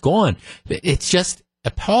bus. He's gone. It's just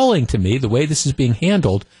appalling to me the way this is being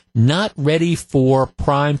handled. Not ready for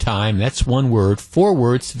prime time. That's one word, 4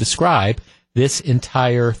 words to describe this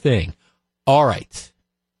entire thing. All right.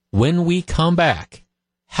 When we come back,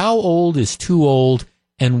 how old is too old,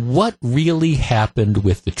 and what really happened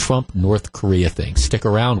with the Trump-North Korea thing? Stick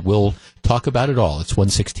around. We'll talk about it all. It's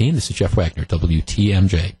 1:16. This is Jeff Wagner,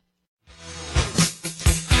 WTMJ.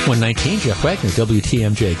 1:19, Jeff Wagner,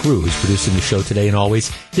 WTMJ Crew, who's producing the show today and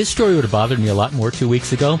always. This story would have bothered me a lot more 2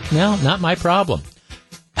 weeks ago. Now, not my problem.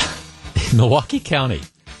 Milwaukee County.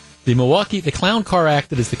 The Clown Car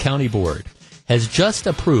Act, that is the county board, has just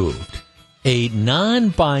approved a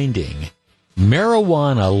non-binding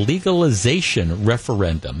marijuana legalization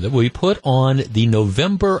referendum that will be put on the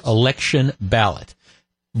November election ballot.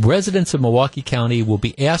 Residents of Milwaukee County will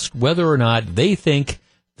be asked whether or not they think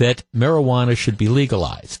that marijuana should be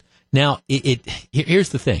legalized. Now, here's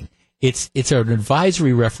the thing. It's an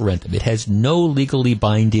advisory referendum. It has no legally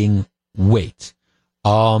binding weight.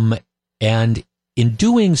 And in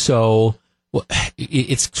doing so,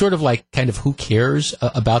 it's sort of like kind of who cares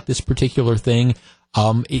about this particular thing.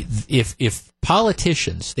 If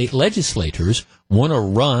politicians, state legislators, want to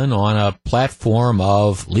run on a platform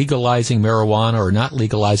of legalizing marijuana or not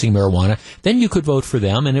legalizing marijuana, then you could vote for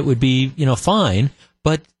them and it would be, fine.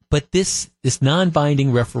 But this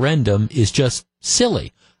non-binding referendum is just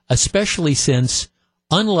silly, especially since,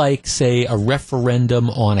 unlike, say, a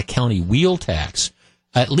referendum on a county wheel tax,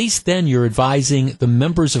 at least then you're advising the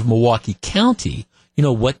members of Milwaukee County,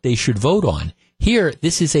 what they should vote on. Here,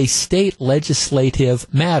 this is a state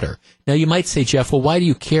legislative matter. Now, you might say, Jeff, well, why do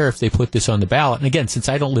you care if they put this on the ballot? And again, since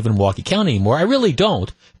I don't live in Milwaukee County anymore, I really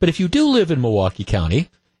don't. But if you do live in Milwaukee County,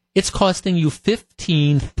 it's costing you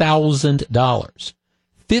 $15,000.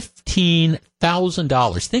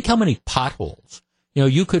 $15,000. Think how many potholes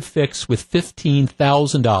you could fix with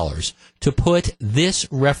 $15,000 to put this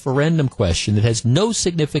referendum question that has no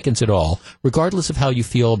significance at all, regardless of how you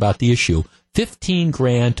feel about the issue,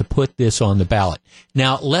 $15,000 to put this on the ballot.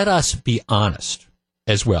 Now, let us be honest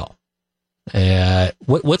as well.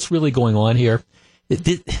 What's really going on here?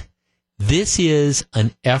 This is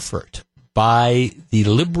an effort by the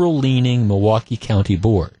liberal-leaning Milwaukee County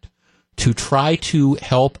Board to try to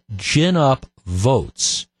help gin up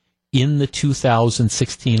votes in the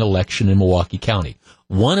 2016 election in Milwaukee County.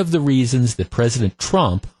 One of the reasons that President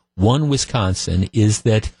Trump won Wisconsin is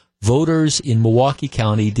that voters in Milwaukee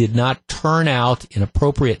County did not turn out in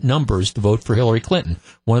appropriate numbers to vote for Hillary Clinton,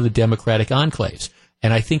 one of the Democratic enclaves.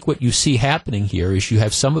 And I think what you see happening here is you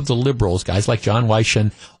have some of the liberals, guys like John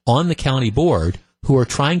Weishan, on the county board who are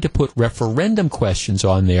trying to put referendum questions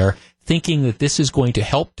on there, thinking that this is going to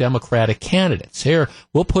help Democratic candidates. Here,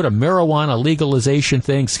 we'll put a marijuana legalization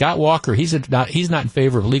thing. Scott Walker, he's not in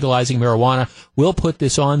favor of legalizing marijuana. We'll put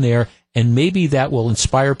this on there, and maybe that will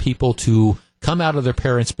inspire people to come out of their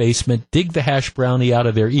parents' basement, dig the hash brownie out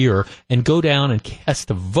of their ear, and go down and cast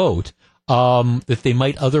a vote that they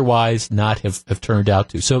might otherwise not have turned out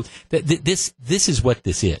to. So this is what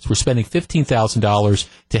this is. We're spending $15,000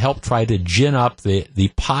 to help try to gin up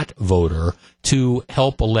the pot voter to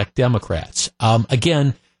help elect Democrats.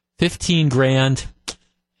 Again, $15,000.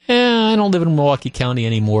 I don't live in Milwaukee County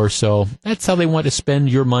anymore, so that's how they want to spend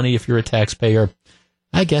your money if you're a taxpayer.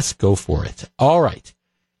 I guess go for it. All right.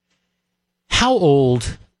 How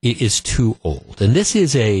old is too old? And this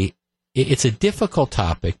is it's a difficult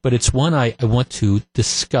topic, but it's one I want to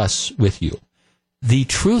discuss with you. The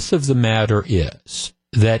truth of the matter is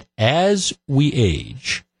that as we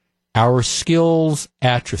age, our skills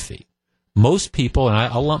atrophy. Most people, and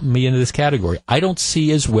I'll lump me into this category, I don't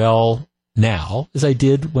see as well now as I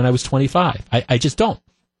did when I was 25. I just don't.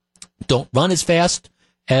 Don't run as fast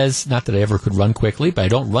as, not that I ever could run quickly, but I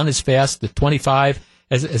don't run as fast at 25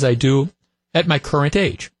 as I do at my current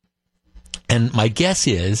age. And my guess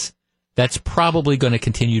is that's probably going to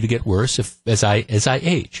continue to get worse as I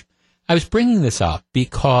age. I was bringing this up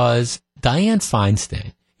because Dianne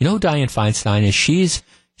Feinstein, you know who Dianne Feinstein is?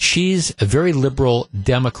 She's a very liberal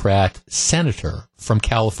Democrat senator from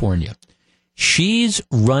California. She's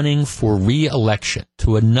running for re-election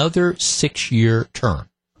to another 6-year term.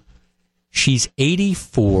 She's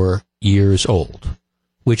 84 years old,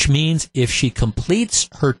 which means if she completes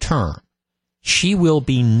her term, she will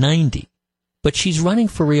be 90. But she's running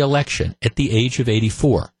for re-election at the age of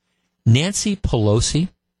 84. Nancy Pelosi,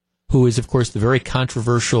 who is, of course, the very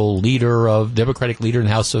controversial Democratic leader in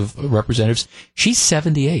the House of Representatives, she's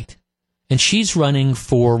 78. And she's running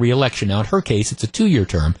for re-election. Now, in her case, it's a 2-year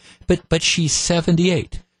term, but she's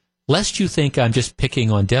 78. Lest you think I'm just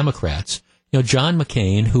picking on Democrats, John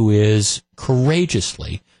McCain, who is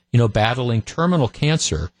courageously, battling terminal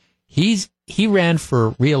cancer, he ran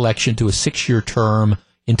for re-election to a 6-year term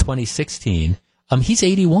in 2016. He's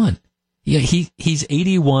 81. He's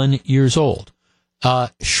 81 years old.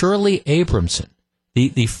 Shirley Abramson,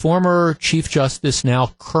 the former Chief Justice,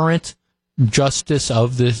 now current Justice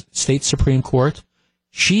of the state Supreme Court,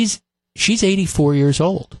 she's 84 years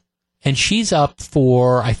old. And she's up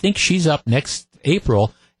next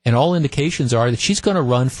April, and all indications are that she's going to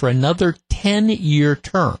run for another 10-year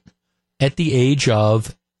term at the age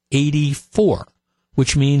of 84,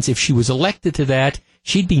 which means if she was elected to that,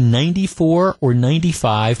 she'd be 94 or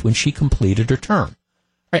 95 when she completed her term.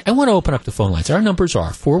 All right, I want to open up the phone lines. Our numbers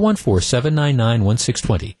are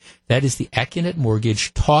 414-799-1620. That is the Accunet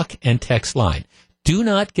Mortgage talk and text line. Do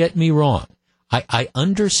not get me wrong. I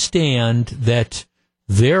understand that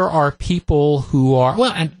there are people who are,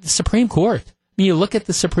 and the Supreme Court. I mean, you look at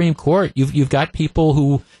the Supreme Court, you've got people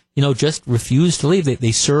who, just refuse to leave.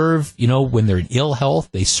 They serve, when they're in ill health,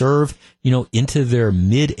 they serve, into their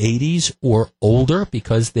mid-80s or older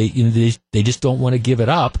because they just don't want to give it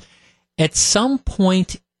up. At some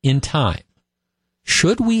point in time,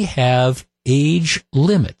 should we have age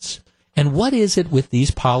limits? And what is it with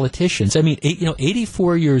these politicians? I mean,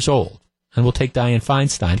 84 years old, and we'll take Dianne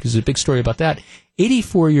Feinstein because there's a big story about that.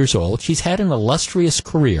 84 years old, she's had an illustrious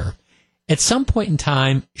career. At some point in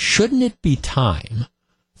time, shouldn't it be time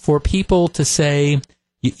for people to say,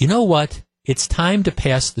 you know what? It's time to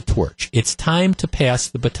pass the torch. It's time to pass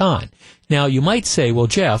the baton. Now, you might say, well,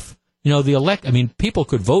 Jeff, people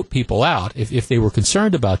could vote people out if they were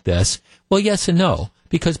concerned about this. Well, yes and no,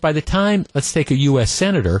 because by the time, let's take a U.S.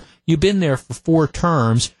 senator, you've been there for 4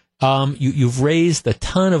 terms, you've raised a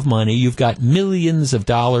ton of money, you've got millions of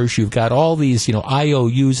dollars, you've got all these,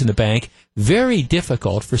 IOUs in the bank. Very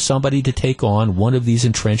difficult for somebody to take on one of these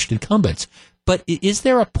entrenched incumbents. But is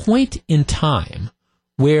there a point in time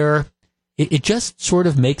where it just sort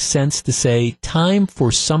of makes sense to say time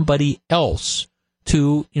for somebody else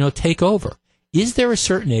to, take over? Is there a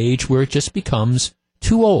certain age where it just becomes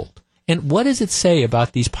too old? And what does it say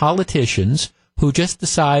about these politicians who just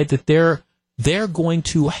decide that they're going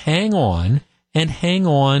to hang on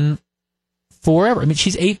forever? I mean,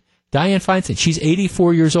 Dianne Feinstein, she's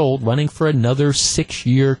 84 years old, running for another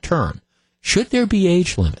 6-year term. Should there be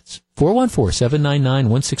age limits?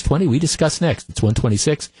 414-799-1620. We discuss next. It's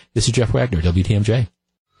 126. This is Jeff Wagner, WTMJ.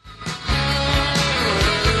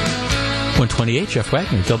 128, Jeff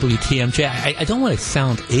Wagner, WTMJ. I don't want to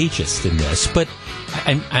sound ageist in this, but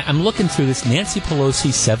I'm looking through this. Nancy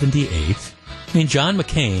Pelosi, 78. I mean, John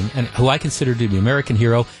McCain, and who I consider to be an American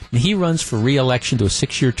hero, and he runs for re-election to a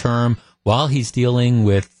 6-year term while he's dealing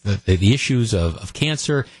with the issues of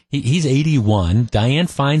cancer. He's 81. Dianne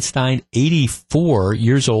Feinstein, 84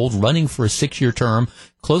 years old, running for a 6-year term,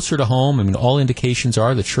 closer to home. I mean, all indications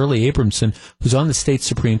are that Shirley Abramson, who's on the state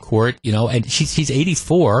Supreme Court, and she's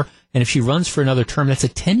 84, and if she runs for another term, that's a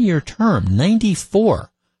 10-year term,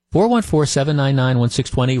 94.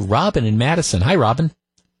 414-799-1620. Robin in Madison. Hi, Robin.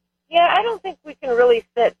 Yeah, I don't think we can really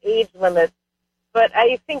set age limits, but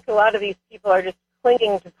I think a lot of these people are just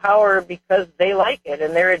clinging to power because they like it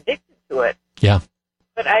and they're addicted to it. Yeah.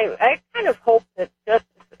 But I kind of hope that Justice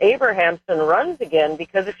Abrahamson runs again,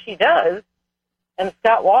 because if she does, and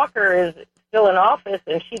Scott Walker is still in office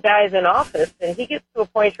and she dies in office, then he gets to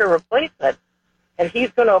appoint her replacement, and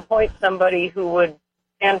he's going to appoint somebody who would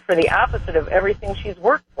stand for the opposite of everything she's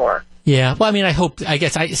worked for. Yeah, well, I mean, I hope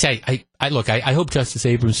Justice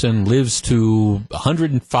Abramson lives to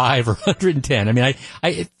 105 or 110. I mean,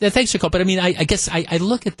 thanks for calling, but I mean, I guess I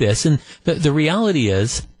look at this, and the reality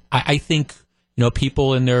is, I think,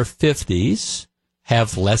 people in their 50s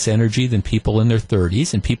have less energy than people in their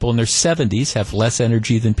 30s, and people in their 70s have less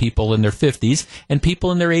energy than people in their 50s, and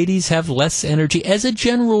people in their 80s have less energy, as a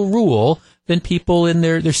general rule, than people in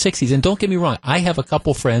their 60s. And don't get me wrong, I have a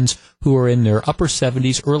couple friends who are in their upper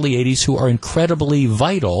 70s, early 80s, who are incredibly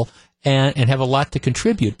vital and have a lot to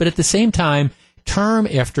contribute. But at the same time, term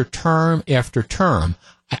after term after term,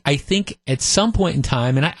 I think at some point in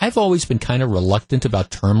time, and I've always been kind of reluctant about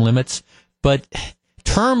term limits, but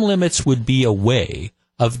term limits would be a way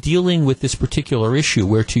of dealing with this particular issue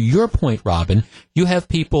where, to your point, Robin, you have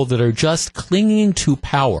people that are just clinging to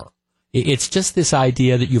power. It's just this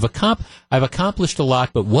idea that I've accomplished a lot,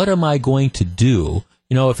 but what am I going to do,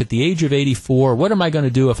 if at the age of 84, what am I going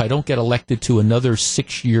to do if I don't get elected to another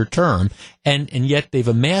 6-year term? And yet they've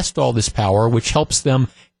amassed all this power, which helps them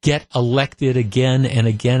get elected again and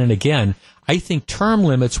again and again. I think term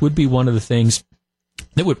limits would be one of the things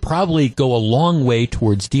that would probably go a long way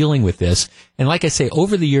towards dealing with this. And like I say,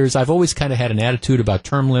 over the years, I've always kind of had an attitude about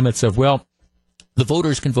term limits of, well, the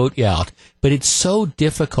voters can vote you out. But it's so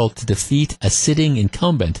difficult to defeat a sitting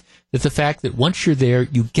incumbent that the fact that once you're there,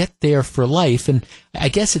 you get there for life. And I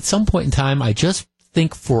guess at some point in time, I just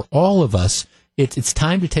think for all of us, it's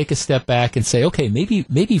time to take a step back and say, okay,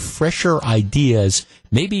 maybe fresher ideas,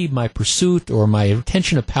 maybe my pursuit or my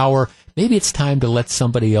retention of power, maybe it's time to let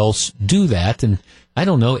somebody else do that. And I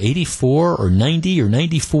don't know, 84 or 90 or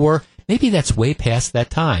 94, maybe that's way past that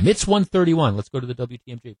time. It's 1:31. Let's go to the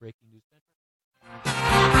WTMJ Breaking News Center.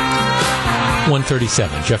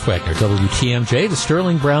 1:37. Jeff Wagner, WTMJ. The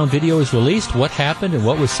Sterling Brown video is released. What happened and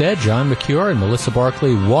what was said? John McCure and Melissa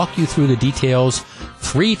Barkley walk you through the details.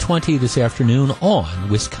 3:20 this afternoon on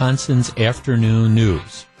Wisconsin's Afternoon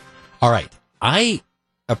News. All right. I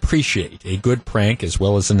appreciate a good prank as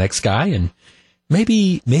well as the next guy, and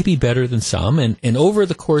maybe better than some. And over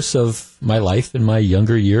the course of my life in my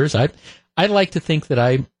younger years, I'd like to think that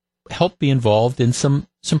I helped be involved in some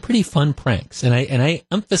pretty fun pranks. And I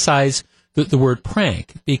emphasize the word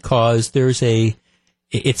prank because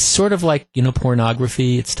it's sort of like,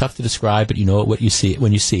 pornography. It's tough to describe, but you know what you see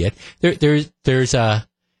when you see it. There's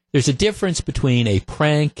a difference between a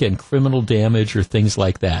prank and criminal damage or things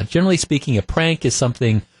like that. Generally speaking, a prank is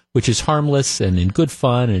something which is harmless and in good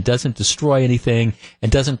fun, and it doesn't destroy anything,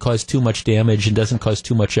 and doesn't cause too much damage, and doesn't cause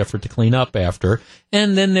too much effort to clean up after.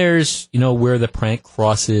 And then there's, where the prank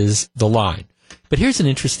crosses the line. But here's an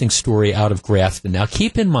interesting story out of Grafton. Now,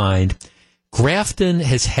 keep in mind, Grafton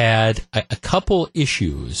has had a couple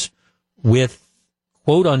issues with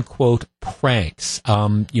quote-unquote pranks.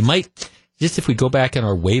 You might, just if we go back in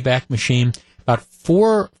our Wayback Machine, about 4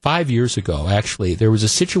 or 5 years ago, actually, there was a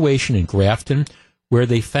situation in Grafton where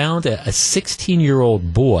they found a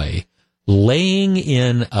 16-year-old boy laying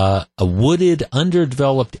in a wooded,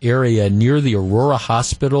 underdeveloped area near the Aurora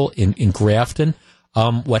Hospital in Grafton.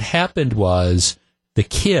 What happened was the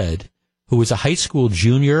kid, who was a high school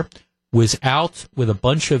junior, was out with a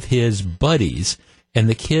bunch of his buddies, and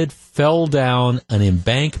the kid fell down an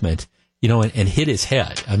embankment, and hit his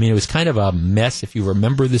head. I mean, it was kind of a mess, if you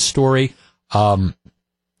remember this story. Grafton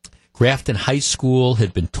High School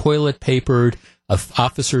had been toilet papered.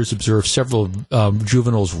 Officers observed several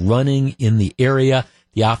juveniles running in the area.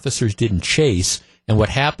 The officers didn't chase. And what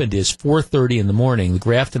happened is 4:30 in the morning, the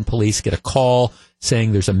Grafton police get a call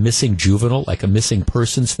saying there's a missing juvenile, like a missing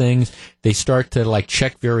persons thing. They start to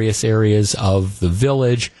check various areas of the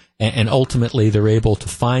village, and ultimately they're able to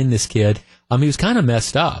find this kid. He was kind of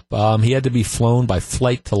messed up. He had to be flown by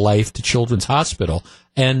flight to life to Children's Hospital.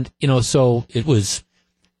 And, so it was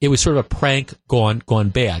sort of a prank gone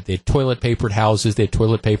bad. They had toilet papered houses, they had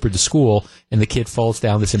toilet papered the school, and the kid falls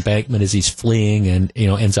down this embankment as he's fleeing and,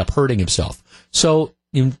 ends up hurting himself. So,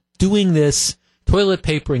 doing this toilet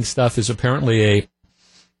papering stuff is apparently a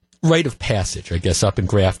rite of passage, I guess, up in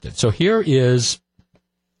Grafton. So here's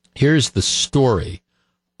the story.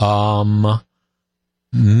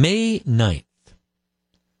 May 9th,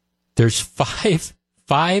 there's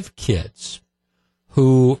five kids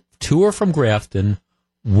who, 2 are from Grafton,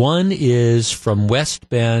 1 is from West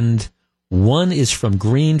Bend, 1 is from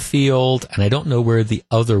Greenfield, and I don't know where the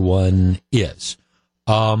other one is.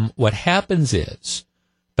 What happens is,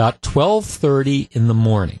 about 12:30 in the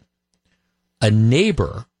morning, a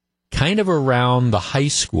neighbor kind of around the high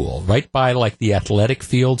school, right by the athletic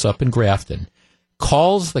fields up in Grafton,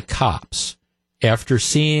 calls the cops after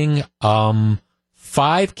seeing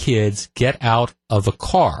 5 kids get out of a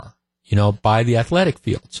car, by the athletic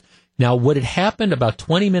fields. Now, what had happened about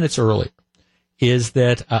 20 minutes earlier is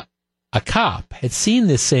that a cop had seen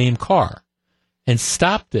this same car and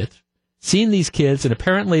stopped it, seen these kids, and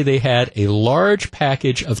apparently they had a large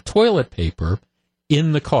package of toilet paper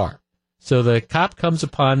in the car. So the cop comes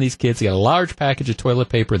upon these kids, they got a large package of toilet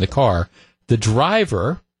paper in the car. The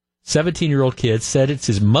driver, 17-year-old kid, said it's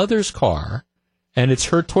his mother's car, and it's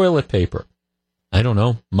her toilet paper. I don't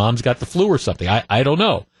know. Mom's got the flu or something. I don't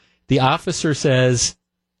know. The officer says,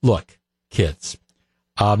 look, kids,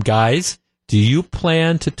 guys, do you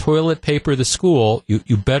plan to toilet paper the school?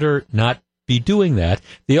 You better not be doing that.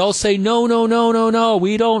 They all say, no, we're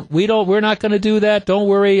not going to do that. Don't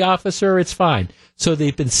worry, officer, it's fine. So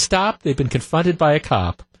they've been stopped. They've been confronted by a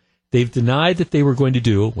cop. They've denied that they were going to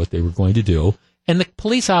do what they were going to do. And the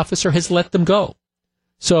police officer has let them go.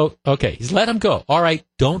 So, okay, he's let them go. All right,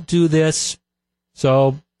 don't do this.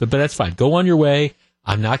 So, but that's fine. Go on your way.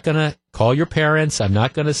 I'm not going to call your parents. I'm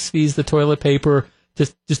not going to seize the toilet paper.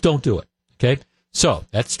 Just don't do it. Okay? So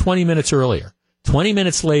that's 20 minutes earlier. 20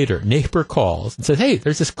 minutes later, neighbor calls and says, hey,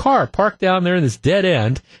 there's this car parked down there in this dead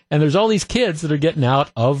end, and there's all these kids that are getting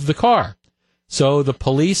out of the car. So the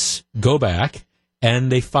police go back,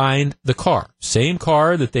 and they find the car. Same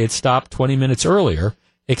car that they had stopped 20 minutes earlier,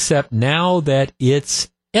 except now that it's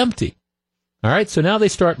empty. All right, so now they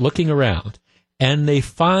start looking around, and they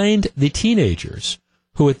find the teenagers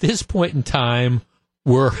who at this point in time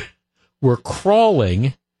were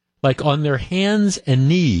crawling like on their hands and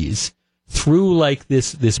knees through like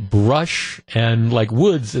this brush and like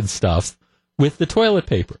woods and stuff with the toilet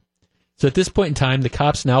paper. So at this point in time, the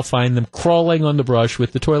cops now find them crawling on the brush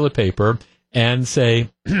with the toilet paper and say,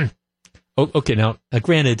 okay, now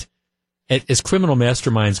granted, as criminal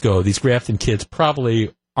masterminds go, these Grafton kids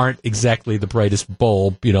probably aren't exactly the brightest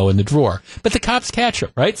bulb, in the drawer. But the cops catch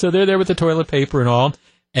them, right? So they're there with the toilet paper and all,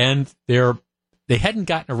 and they hadn't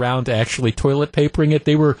gotten around to actually toilet papering it.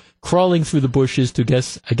 They were crawling through the bushes to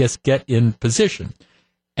get in position.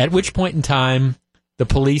 At which point in time, the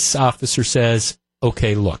police officer says,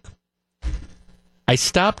 okay, look, I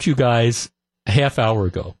stopped you guys a half hour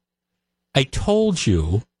ago. I told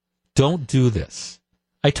you, don't do this.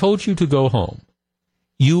 I told you to go home.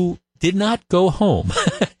 You did not go home.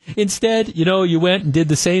 Instead, you went and did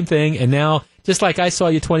the same thing, and now, just like I saw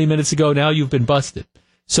you 20 minutes ago, now you've been busted.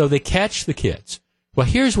 So they catch the kids. Well,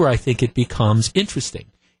 here's where I think it becomes interesting.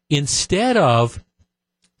 Instead of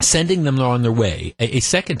sending them on their way a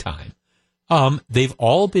second time, they've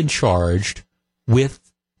all been charged with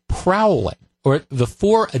prowling. Or the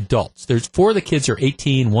 4 adults. There's 4 of the kids are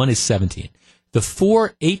 18, 1 is 17. The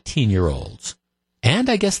 4 18-year-olds,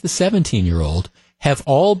 and I guess the 17-year-old, have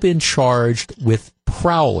all been charged with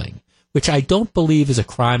prowling, which I don't believe is a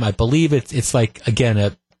crime. I believe it's like, again,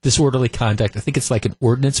 a disorderly conduct. I think it's like an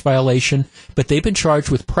ordinance violation, but they've been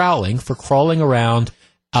charged with prowling for crawling around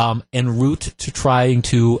en route to trying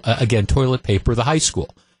to, again, toilet paper the high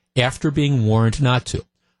school after being warned not to.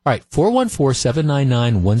 All right,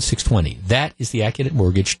 414-799-1620. That is the Accunet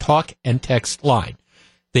Mortgage talk and text line.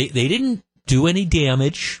 They didn't do any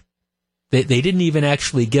damage. They didn't even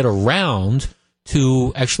actually get around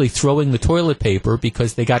to actually throwing the toilet paper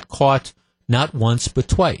because they got caught not once but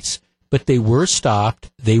twice. But they were stopped,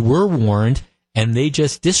 they were warned, and they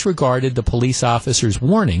just disregarded the police officers'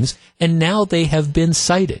 warnings, and now they have been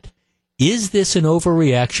cited. Is this an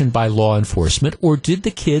overreaction by law enforcement, or did the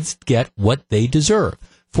kids get what they deserve?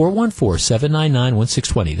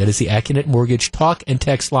 414-799-1620. That is the Accunet Mortgage talk and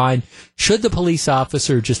text line. Should the police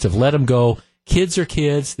officer just have let them go? Kids are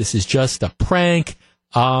kids. This is just a prank.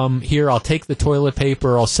 Here, I'll take the toilet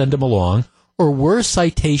paper. I'll send them along. Or were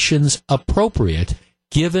citations appropriate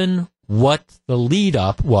given what the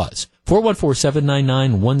lead-up was?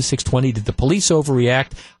 414-799-1620. Did the police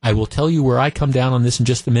overreact? I will tell you where I come down on this in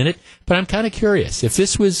just a minute. But I'm kind of curious. If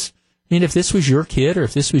this was your kid or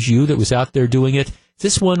if this was you that was out there doing it, is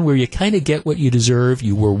this one where you kind of get what you deserve,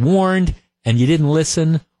 you were warned, and you didn't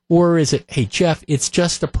listen? Or is it, hey, Jeff, it's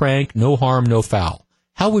just a prank, no harm, no foul?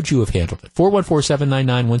 How would you have handled it?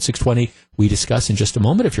 414-799-1620. We discuss in just a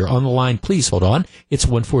moment. If you're on the line, please hold on. It's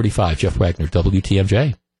 145. Jeff Wagner,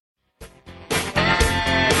 WTMJ.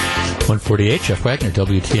 148, Jeff Wagner,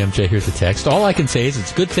 WTMJ. Here's the text. All I can say is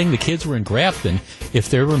it's a good thing the kids were in Grafton. If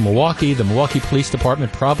they were in Milwaukee, the Milwaukee Police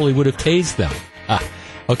Department probably would have tased them.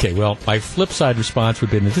 Okay, well, my flip side response would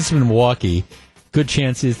have been, if this was in Milwaukee, good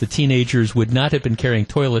chances the teenagers would not have been carrying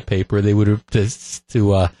toilet paper. They would have,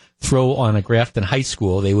 to throw on a Grafton high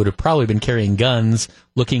school, they would have probably been carrying guns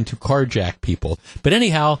looking to carjack people. But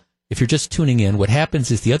anyhow, if you're just tuning in, what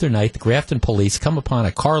happens is the other night, the Grafton police come upon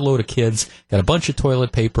a carload of kids, got a bunch of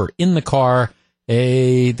toilet paper in the car.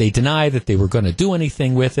 They deny that they were going to do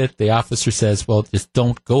anything with it. The officer says, well, just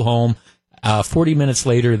don't go home. 40 minutes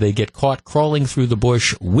later, they get caught crawling through the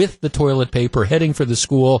bush with the toilet paper, heading for the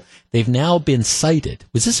school. They've now been cited.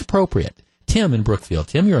 Was this appropriate? Tim in Brookfield.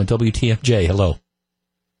 Tim, you're on WTMJ. Hello.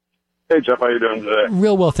 Hey, Jeff. How you doing today?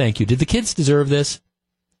 Real well, thank you. Did the kids deserve this?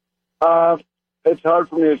 It's hard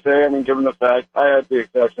for me to say. I mean, given the fact I had the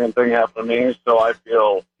exact same thing happen to me, so I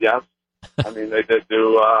feel yes. I mean, they did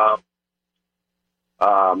do,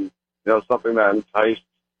 something that enticed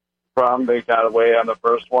from. They got away on the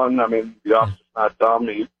first one. I mean, the officer's not dumb.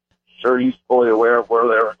 He's fully aware of where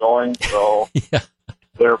they were going. So,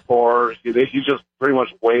 therefore, he just pretty much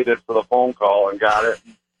waited for the phone call and got it.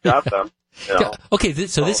 Got them. Okay,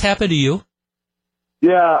 so this happened to you?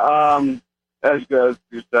 Yeah. As you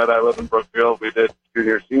said, I live in Brookfield. We did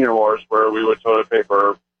senior wars where we would toilet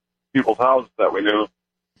paper people's houses that we knew.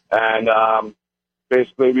 And,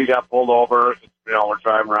 basically we got pulled over. You know, we're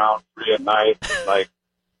driving around 3 at night. Like,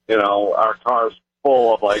 you know, our car's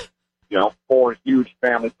full of, like, you know, 4 huge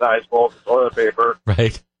family-sized rolls of toilet paper.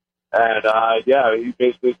 Right. And, yeah, he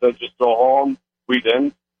basically said, just go home. We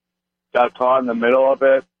didn't. Got caught in the middle of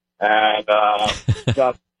it. And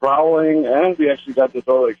got prowling. And we actually got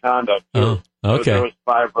disorderly conduct, too. Oh, okay. So there was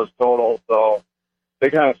 5 of us total. So they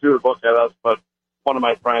kind of threw a book at us, but one of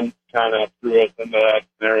my friends kind of threw us into that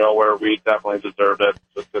scenario where we definitely deserved it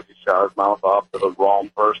just because he shot his mouth off to the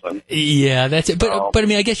wrong person. Yeah, that's it. But I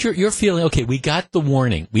mean, I guess you're feeling, okay, we got the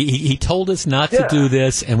warning. He told us not to do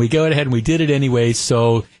this, and we go ahead and we did it anyway,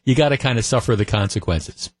 so you got to kind of suffer the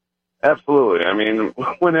consequences. Absolutely. I mean,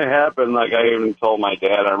 when it happened, like, I even told my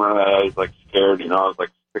dad, I remember that I was, like, scared, you know, I was, like,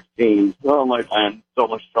 16. So I'm like, I'm in so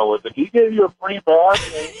much trouble. Like, he gave you a free pass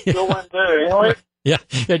and you still went there, you know? Yeah,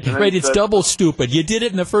 right. It's double stupid. You did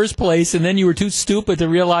it in the first place, and then you were too stupid to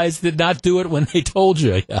realize to not do it when they told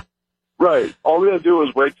you. Yeah. Right. All we had to do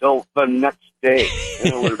was wait till the next day,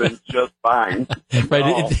 and it would have been just fine.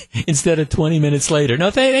 Right. Instead of 20 minutes later.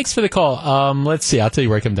 No, thanks for the call. Let's see. I'll tell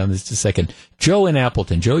you where I come down this in a second. Joe in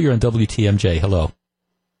Appleton. Joe, you're on WTMJ. Hello.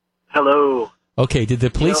 Hello. Okay. Did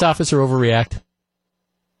the police officer overreact?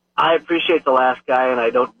 I appreciate the last guy, and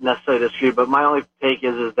I don't necessarily disagree, but my only take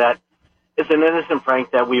is that it's an innocent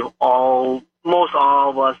prank that most all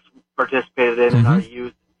of us participated in our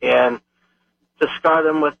youth, and to scar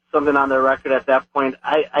them with something on their record at that point,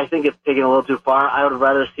 I think it's taking a little too far. I would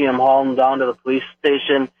rather see them haul them down to the police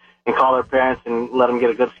station and call their parents and let them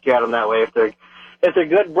get a good scare at them that way. If they're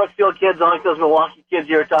good Brookfield kids, like those Milwaukee kids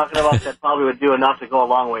you were talking about, that probably would do enough to go a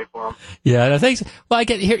long way for them. Yeah, no, thanks. Well,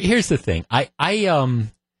 here's the thing. I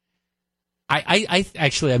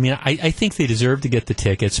think they deserve to get the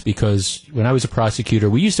tickets because when I was a prosecutor,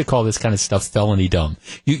 we used to call this kind of stuff felony dumb.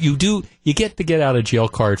 You get the get out of jail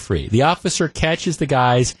card free. The officer catches the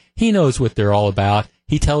guys. He knows what they're all about.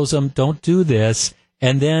 He tells them, don't do this.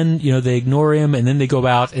 And then, you know, they ignore him and then they go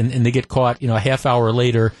out and they get caught, you know, a half hour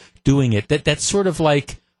later doing it. That's sort of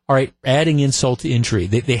like, all right, adding insult to injury.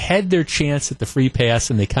 They had their chance at the free pass,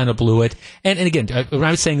 and they kind of blew it. And again, when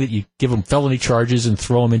I was saying that you give them felony charges and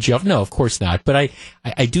throw them in jail, no, of course not. But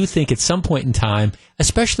I do think at some point in time,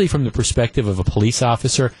 especially from the perspective of a police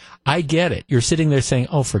officer, I get it. You're sitting there saying,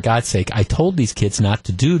 oh, for God's sake, I told these kids not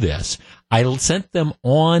to do this. I sent them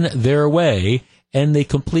on their way, and they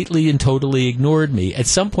completely and totally ignored me. At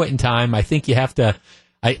some point in time, I think you have to...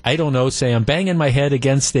 I don't know, say I'm banging my head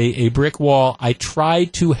against a brick wall. I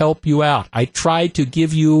tried to help you out. I tried to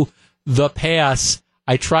give you the pass.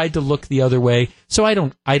 I tried to look the other way. So I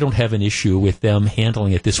don't have an issue with them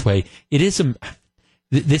handling it this way. This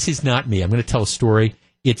is not me. I'm going to tell a story.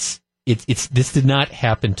 This did not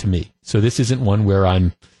happen to me. So this isn't one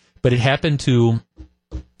where but it happened to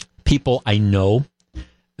people I know.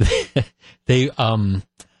 It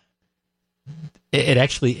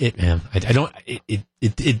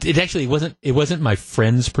wasn't my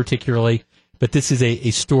friends particularly, but this is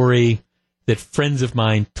a story that friends of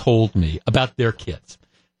mine told me about their kids.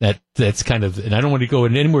 That's kind of, and I don't want to go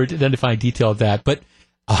into any more identifying detail of that, but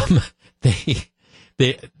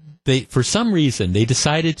they for some reason they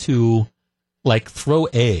decided to throw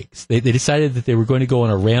eggs. They decided that they were going to go on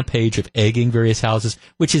a rampage of egging various houses,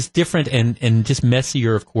 which is different and just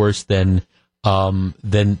messier, of course, than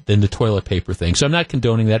the toilet paper thing. So I'm not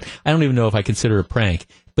condoning that. I don't even know if I consider it a prank.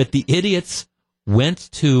 But the idiots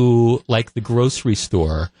went to the grocery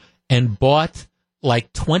store and bought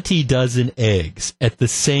 20 dozen eggs at the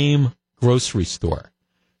same grocery store.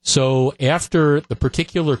 So after the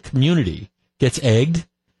particular community gets egged,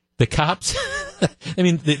 the cops, I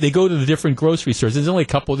mean, they go to the different grocery stores. There's only a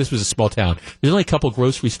couple. This was a small town. There's only a couple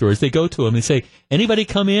grocery stores. They go to them and say, anybody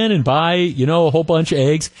come in and buy, a whole bunch of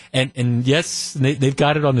eggs? And yes, they've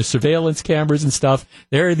got it on the surveillance cameras and stuff.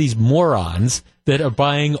 There are these morons that are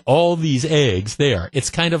buying all these eggs there.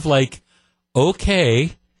 It's kind of like,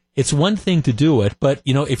 okay, it's one thing to do it, but,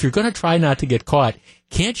 if you're going to try not to get caught,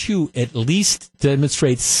 can't you at least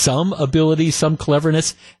demonstrate some ability, some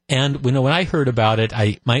cleverness? And when I heard about it,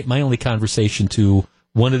 my only conversation to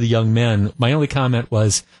one of the young men, my only comment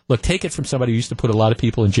was, look, take it from somebody who used to put a lot of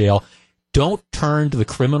people in jail. Don't turn to the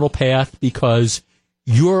criminal path because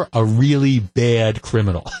you're a really bad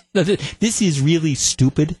criminal. This is really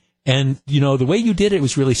stupid. And, the way you did it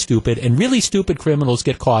was really stupid, and really stupid criminals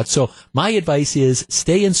get caught. So my advice is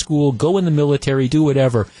stay in school, go in the military, do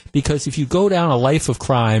whatever, because if you go down a life of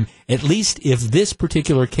crime, at least if this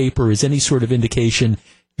particular caper is any sort of indication,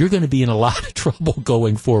 you're going to be in a lot of trouble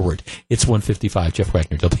going forward. It's 1:55. Jeff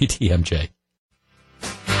Wagner, WTMJ.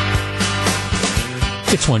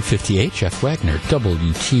 It's 1:58, Jeff Wagner,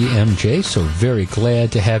 WTMJ. So very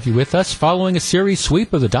glad to have you with us. Following a series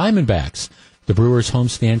sweep of the Diamondbacks, the Brewers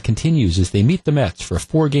homestand continues as they meet the Mets for a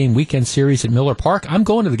 4-game weekend series at Miller Park. I'm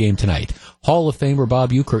going to the game tonight. Hall of Famer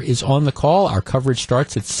Bob Uecker is on the call. Our coverage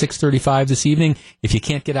starts at 6:35 this evening. If you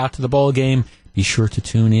can't get out to the ball game, be sure to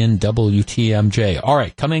tune in, WTMJ. All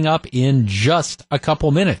right, coming up in just a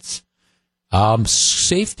couple minutes.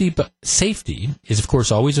 Safety is, of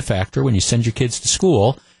course, always a factor when you send your kids to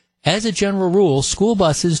school. As a general rule, school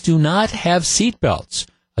buses do not have seat belts.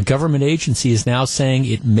 A government agency is now saying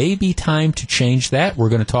it may be time to change that. We're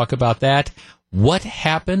going to talk about that. What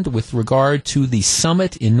happened with regard to the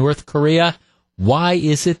summit in North Korea? Why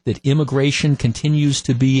is it that immigration continues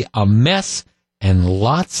to be a mess? And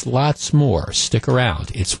lots more. Stick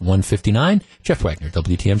around. It's 1:59. Jeff Wagner,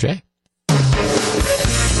 WTMJ.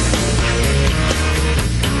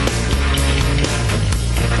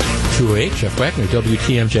 208, Jeff Wagner,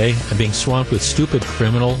 WTMJ. I'm being swamped with stupid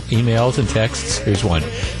criminal emails and texts. Here's one.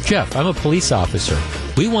 Jeff, I'm a police officer.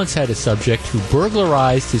 We once had a subject who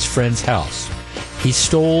burglarized his friend's house. He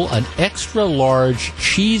stole an extra-large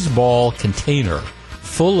cheese ball container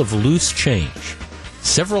full of loose change,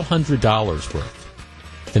 several $100s worth.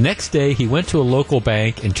 The next day, he went to a local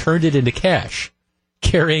bank and turned it into cash,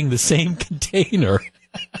 carrying the same container.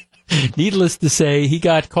 Needless to say, he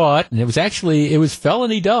got caught, and it was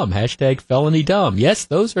felony dumb. Hashtag felony dumb. Yes,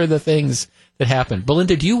 those are the things that happen.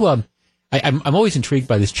 Belinda, do you, I'm always intrigued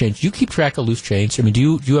by this change. Do you keep track of loose change? I mean,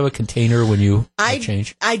 do you have a container when you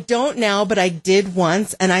change? I don't now, but I did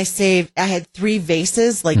once, and I had 3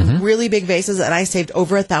 vases, really big vases, and I saved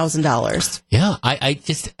over $1,000. Yeah,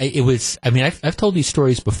 I've told these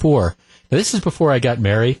stories before. Now, this is before I got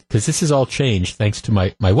married, because this has all changed thanks to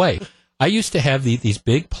my wife. I used to have these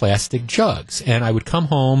big plastic jugs, and I would come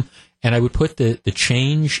home and I would put the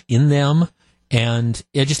change in them and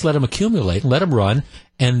just let them accumulate and let them run.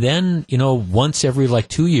 And then, once every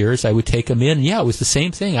 2 years, I would take them in. Yeah, it was the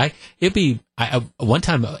same thing. It'd be one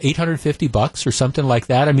time $850 or something like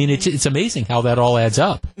that. I mean, it's amazing how that all adds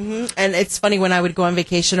up. Mm-hmm. And it's funny, when I would go on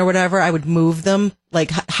vacation or whatever, I would move them,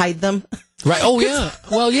 hide them. Right. Oh, yeah.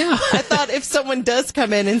 Well, yeah. I thought if someone does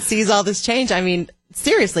come in and sees all this change, I mean,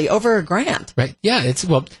 seriously, over $1,000. Right. Yeah.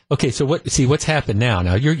 Okay. So what's happened now?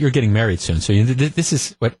 Now you're getting married soon. So this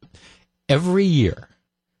is what every year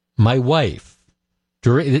my wife,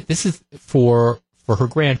 this is for her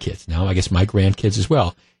grandkids. Now, I guess my grandkids as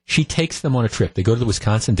well. She takes them on a trip. They go to the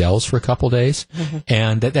Wisconsin Dells for a couple days,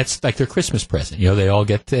 and that's like their Christmas present. They all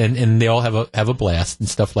get and they all have a blast and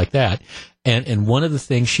stuff like that. And one of the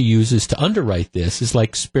things she uses to underwrite this is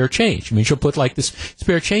spare change. I mean, she'll put this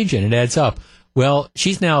spare change in. It adds up. Well,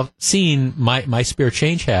 she's now seen my spare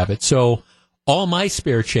change habit, so all my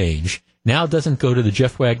spare change now doesn't go to the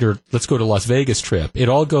Jeff Wagner, let's go to Las Vegas trip.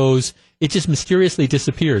 It just mysteriously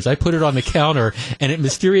disappears. I put it on the counter, and it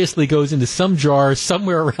mysteriously goes into some jar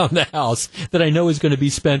somewhere around the house that I know is going to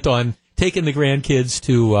be spent on taking the grandkids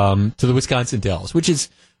to the Wisconsin Dells, which is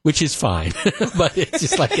fine. But it's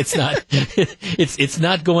just it's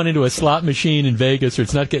not going into a slot machine in Vegas, or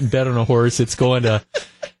it's not getting bet on a horse. It's going to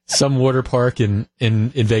some water park in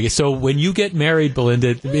Vegas. So when you get married,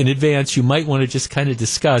 Belinda, in advance, you might want to just kind of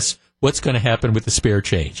discuss what's going to happen with the spare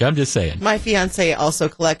change. I'm just saying. My fiance also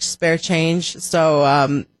collects spare change.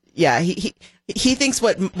 So, he thinks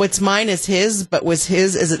what's mine is his, but what's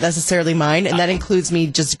his isn't necessarily mine. And that includes me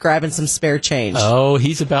just grabbing some spare change. Oh,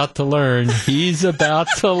 he's about to learn.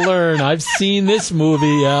 I've seen this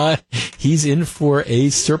movie. He's in for a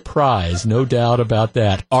surprise. No doubt about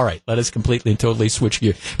that. All right. Let us completely and totally switch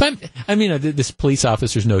gears. But this police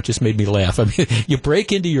officer's note just made me laugh. I mean, you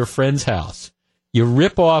break into your friend's house. You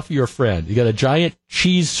rip off your friend. You got a giant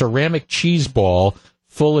ceramic cheese ball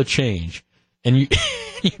full of change. And you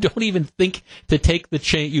don't even think to take the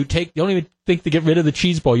change. You don't even think to get rid of the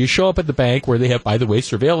cheese ball. You show up at the bank where they have, by the way,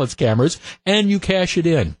 surveillance cameras, and you cash it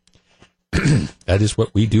in. That is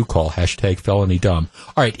what we do call hashtag felony dumb.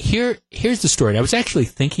 All right, here's the story. And I was actually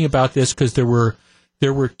thinking about this because there were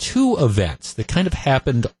 2 events that kind of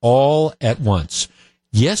happened all at once.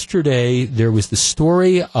 Yesterday, there was the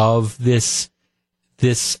story of this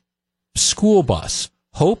school bus,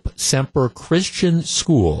 Hope Semper Christian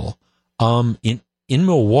School, in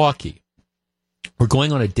Milwaukee. We're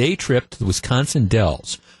going on a day trip to the Wisconsin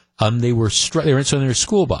Dells. They were in their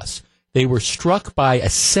school bus. They were struck by a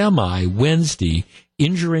semi Wednesday,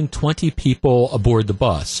 injuring 20 people aboard the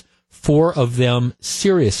bus, 4 of them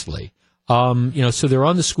seriously. So they're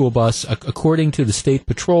on the school bus. According to the State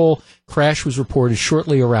Patrol, crash was reported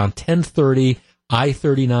shortly around 10:30,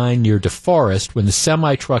 I-39 near DeForest, when the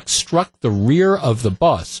semi-truck struck the rear of the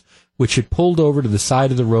bus, which had pulled over to the side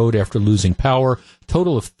of the road after losing power. A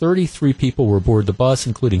total of 33 people were aboard the bus,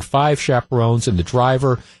 including 5 chaperones and the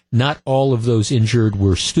driver. Not all of those injured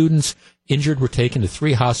were students. Injured were taken to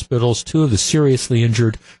 3 hospitals. 2 of the seriously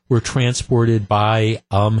injured were transported by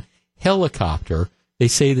helicopter. They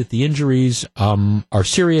say that the injuries are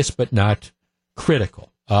serious but not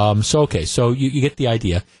critical. So you get the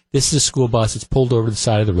idea. This is a school bus. It's pulled over to the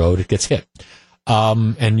side of the road. It gets hit.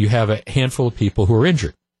 And you have a handful of people who are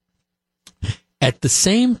injured. At the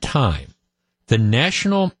same time, the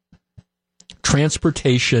National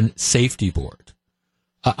Transportation Safety Board,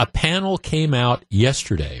 a panel came out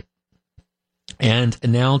yesterday and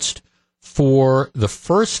announced for the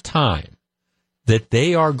first time that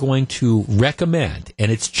they are going to recommend,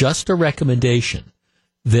 and it's just a recommendation,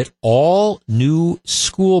 that all new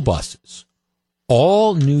school buses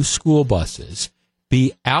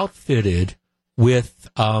be outfitted with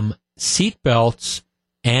seat belts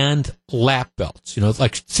and lap belts,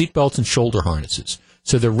 like seat belts and shoulder harnesses.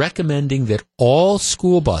 So they're recommending that all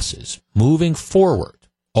school buses moving forward,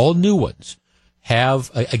 all new ones,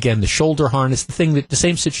 have, again, the shoulder harness,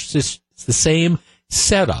 the same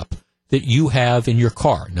setup that you have in your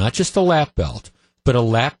car, not just a lap belt, but a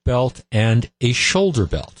lap belt and a shoulder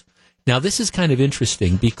belt. Now, this is kind of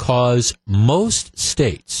interesting because most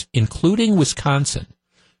states, including Wisconsin,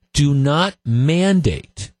 do not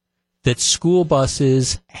mandate that school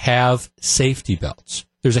buses have safety belts.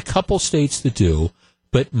 There's a couple states that do,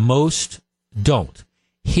 but most don't.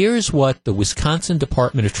 Here's what the Wisconsin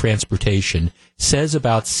Department of Transportation says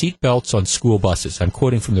about seat belts on school buses. I'm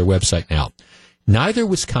quoting from their website now. Neither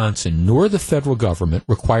Wisconsin nor the federal government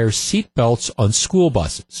requires seat belts on school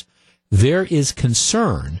buses. There is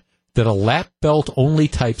concern that a lap belt only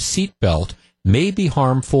type seat belt may be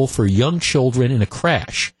harmful for young children in a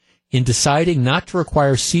crash. In deciding not to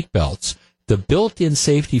require seat belts, the built-in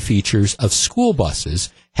safety features of school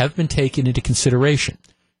buses have been taken into consideration.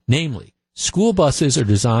 Namely, school buses are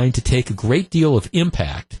designed to take a great deal of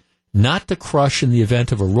impact, not to crush in the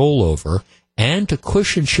event of a rollover, and to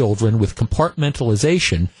cushion children with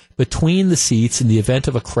compartmentalization between the seats in the event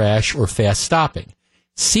of a crash or fast stopping.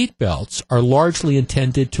 Seat belts are largely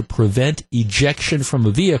intended to prevent ejection from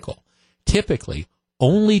a vehicle. Typically,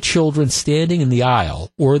 only children standing in the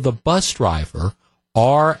aisle or the bus driver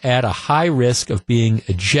are at a high risk of being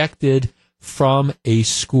ejected from a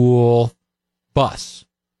school bus.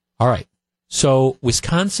 All right. So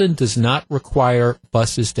Wisconsin does not require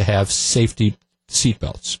buses to have safety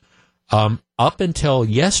seatbelts. Up until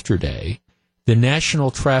yesterday, the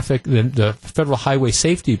the Federal Highway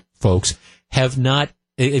Safety folks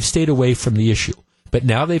they've stayed away from the issue. But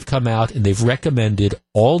now they've come out and they've recommended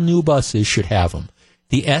all new buses should have them.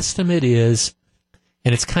 The estimate is,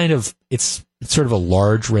 and it's sort of a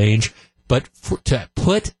large range, but to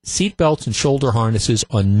put seatbelts and shoulder harnesses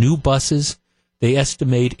on new buses, they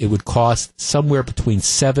estimate it would cost somewhere between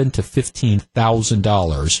 $7,000 to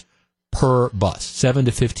 $15,000 per bus. $7,000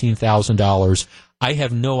 to $15,000. I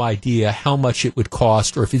have no idea how much it would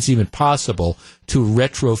cost or if it's even possible to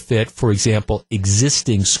retrofit, for example,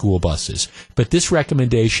 existing school buses. But this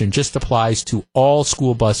recommendation just applies to all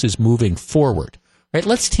school buses moving forward. All right,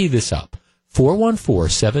 let's tee this up.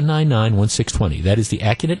 414-799-1620. That is the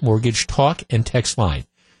Acunet Mortgage talk and text line.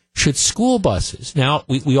 Should school buses, now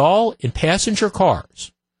we all, in passenger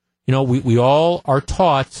cars, we all are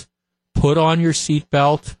taught, put on your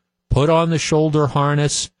seatbelt, put on the shoulder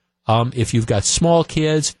harness. If you've got small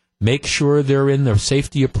kids, make sure they're in their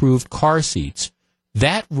safety-approved car seats.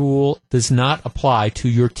 That rule does not apply to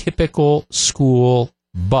your typical school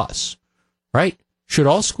bus, right? Should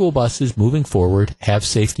all school buses moving forward have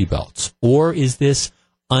safety belts? Or is this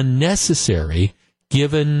unnecessary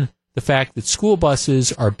given the fact that school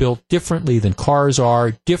buses are built differently than cars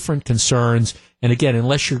are, different concerns, and again,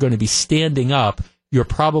 unless you're going to be standing up, you're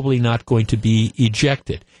probably not going to be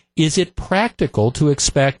ejected. Is it practical to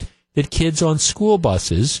expect that kids on school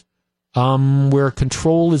buses, where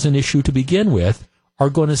control is an issue to begin with, are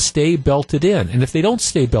going to stay belted in? And if they don't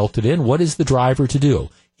stay belted in, what is the driver to do?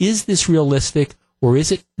 Is this realistic, or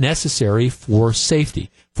is it necessary for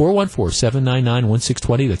safety?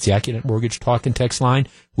 414-799-1620. That's the Acunet Mortgage talk and text line.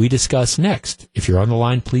 We discuss next. If you're on the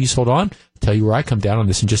line, please hold on. I'll tell you where I come down on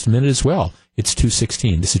this in just a minute as well. It's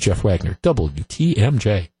 2:16. This is Jeff Wagner,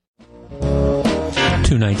 WTMJ.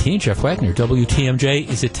 2:19, Jeff Wagner, WTMJ.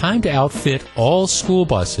 Is it time to outfit all school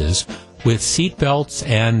buses with seat belts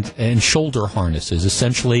and shoulder harnesses?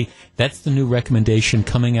 Essentially, that's the new recommendation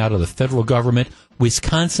coming out of the federal government.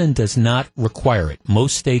 Wisconsin does not require it.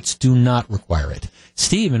 Most states do not require it.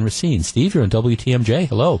 Steve in Racine. Steve, you're on WTMJ.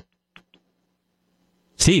 Hello.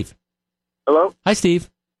 Steve. Hello. Hi,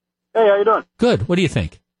 Steve. Hey, how you doing? Good. What do you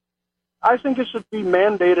think? I think it should be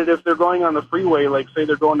mandated if they're going on the freeway, like say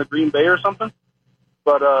they're going to Green Bay or something.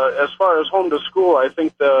 But as far as home to school, I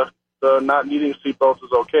think the not needing seatbelts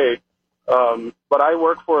is okay. But I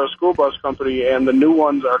work for a school bus company, and the new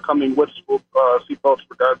ones are coming with school seatbelts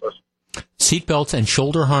regardless. Seatbelts and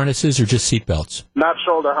shoulder harnesses, or just seatbelts? Not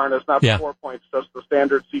shoulder harness, not the 4 points, just the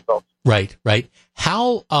standard seatbelts. Right.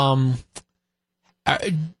 How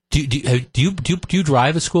do you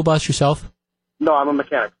drive a school bus yourself? No, I'm a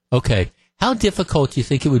mechanic. Okay. How difficult do you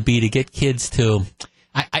think it would be to get kids to?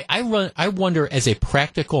 I wonder, as a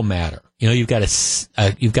practical matter. You know, you've got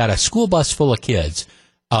a school bus full of kids.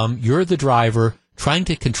 You're the driver. Trying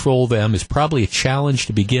to control them is probably a challenge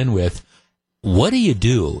to begin with. What do you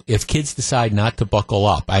do if kids decide not to buckle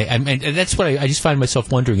up? And that's what I just find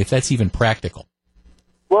myself wondering if that's even practical.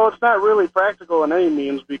 Well, it's not really practical in any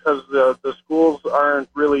means because the schools aren't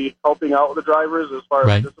really helping out the drivers as far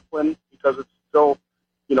as discipline because it's still,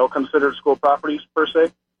 considered school properties per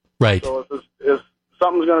se. Right. So if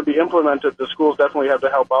something's going to be implemented, the schools definitely have to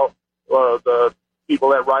help out. The people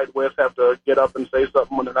that ride with have to get up and say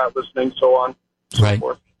something when they're not listening, so on. Right. So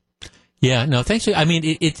forth. Yeah, no, thanks. I mean,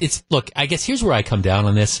 it's look, I guess here's where I come down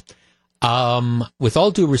on this. With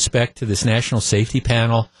all due respect to this national safety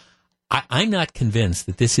panel, I'm not convinced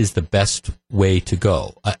that this is the best way to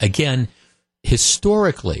go. Again,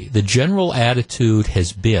 historically, the general attitude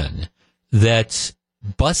has been that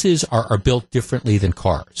buses are built differently than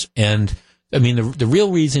cars. And, I mean, the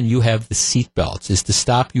real reason you have the seat belts is to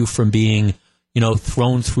stop you from being,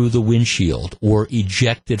 thrown through the windshield or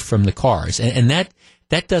ejected from the cars. And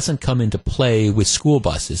that doesn't come into play with school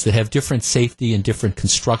buses that have different safety and different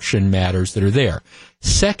construction matters that are there.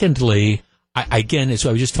 Secondly, again, as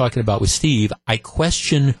I was just talking about with Steve, I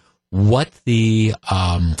question what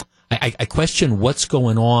I question what's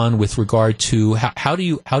going on with regard to how do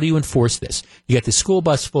you enforce this? You got the school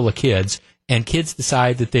bus full of kids, and kids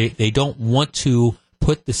decide that they don't want to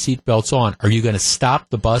put the seatbelts on. Are you going to stop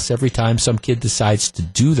the bus every time some kid decides to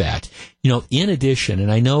do that? In addition,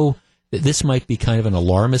 and I know that this might be kind of an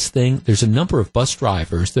alarmist thing, there's a number of bus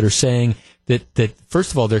drivers that are saying that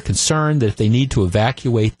first of all, they're concerned that if they need to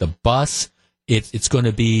evacuate the bus, it's going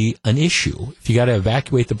to be an issue. If you got to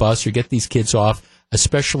evacuate the bus or get these kids off,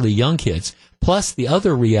 especially young kids. Plus, the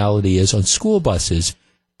other reality is on school buses,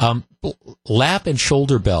 lap and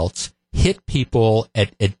shoulder belts hit people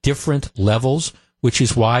at different levels, which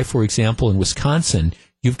is why, for example, in Wisconsin,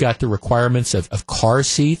 you've got the requirements of car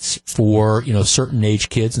seats for, certain age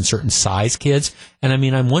kids and certain size kids. And I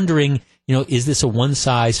mean, I'm wondering, is this a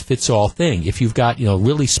one-size-fits-all thing? If you've got,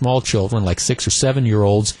 really small children, like 6 or 7 year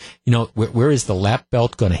olds, where is the lap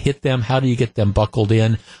belt going to hit them? How do you get them buckled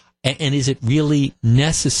in? And is it really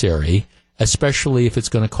necessary, especially if it's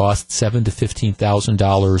going to cost $7,000 to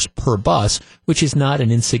 $15,000 per bus, which is not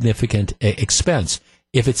an insignificant expense?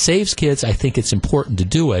 If it saves kids, I think it's important to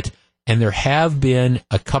do it. And there have been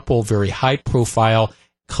a couple very high-profile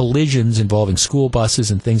collisions involving school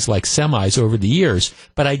buses and things like semis over the years,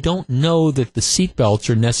 but I don't know that the seatbelts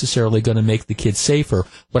are necessarily going to make the kids safer.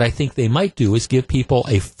 What I think they might do is give people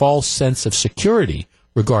a false sense of security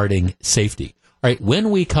regarding safety. All right, when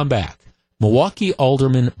we come back, Milwaukee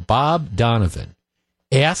Alderman Bob Donovan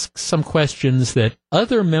asks some questions that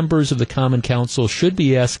other members of the Common Council should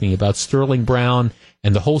be asking about Sterling Brown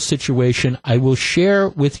and the whole situation. I will share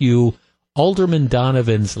with you Alderman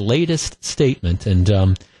Donovan's latest statement,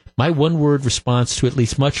 and my one-word response to at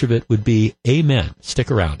least much of it would be amen. Stick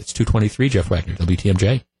around. It's 2:23, Jeff Wagner,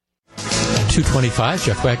 WTMJ. 2:25,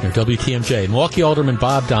 Jeff Wagner, WTMJ. Milwaukee Alderman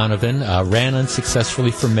Bob Donovan ran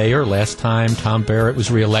unsuccessfully for mayor. Last time Tom Barrett was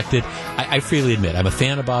reelected. I freely admit, I'm a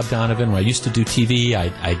fan of Bob Donovan. When I used to do TV,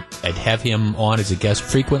 I'd have him on as a guest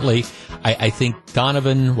frequently. I think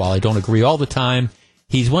Donovan, while I don't agree all the time,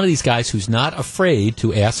 he's one of these guys who's not afraid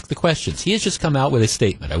to ask the questions. He has just come out with a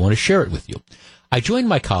statement. I want to share it with you. I join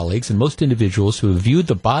my colleagues and most individuals who have viewed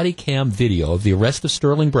the body cam video of the arrest of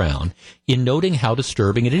Sterling Brown in noting how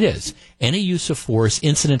disturbing it is. Any use of force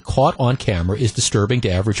incident caught on camera is disturbing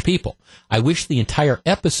to average people. I wish the entire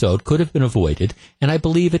episode could have been avoided, and I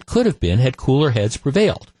believe it could have been had cooler heads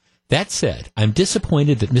prevailed. That said, I'm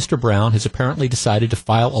disappointed that Mr. Brown has apparently decided to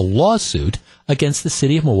file a lawsuit against the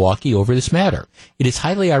city of Milwaukee over this matter. It is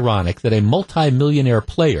highly ironic that a multi-millionaire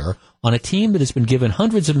player on a team that has been given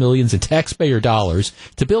hundreds of millions in taxpayer dollars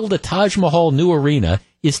to build a Taj Mahal new arena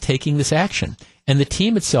is taking this action. And the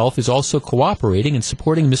team itself is also cooperating and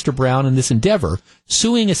supporting Mr. Brown in this endeavor,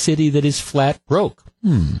 suing a city that is flat broke.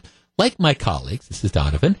 Like my colleagues, this is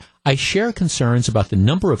Donovan, I share concerns about the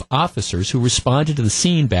number of officers who responded to the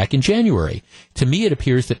scene back in January. To me, it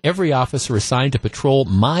appears that every officer assigned to patrol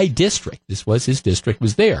my district, this was his district,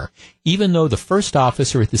 was there, even though the first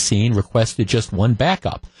officer at the scene requested just one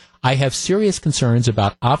backup. I have serious concerns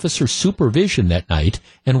about officer supervision that night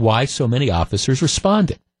and why so many officers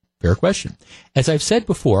responded. Fair question. As I've said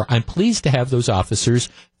before, I'm pleased to have those officers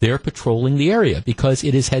there patrolling the area because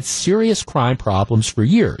it has had serious crime problems for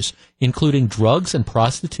years, including drugs and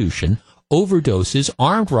prostitution, overdoses,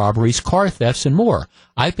 armed robberies, car thefts, and more.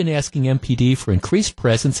 I've been asking MPD for increased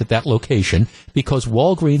presence at that location because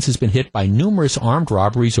Walgreens has been hit by numerous armed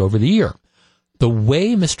robberies over the year. The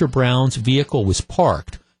way Mr. Brown's vehicle was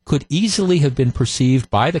parked could easily have been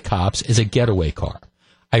perceived by the cops as a getaway car.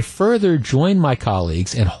 I further join my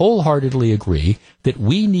colleagues and wholeheartedly agree that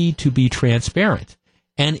we need to be transparent.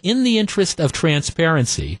 And in the interest of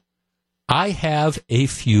transparency, I have a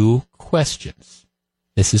few questions.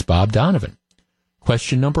 This is Bob Donovan.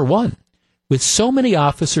 Question number 1. With so many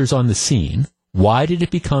officers on the scene, why did it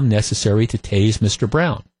become necessary to tase Mr.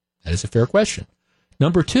 Brown? That is a fair question.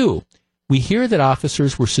 Number 2, we hear that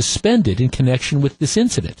officers were suspended in connection with this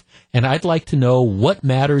incident, and I'd like to know what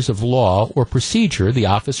matters of law or procedure the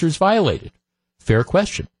officers violated. Fair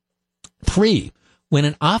question. 3, when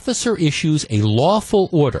an officer issues a lawful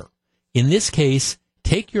order, in this case,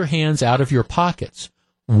 take your hands out of your pockets,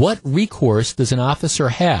 what recourse does an officer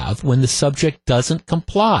have when the subject doesn't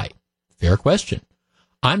comply? Fair question.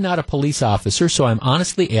 I'm not a police officer, so I'm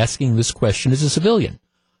honestly asking this question as a civilian.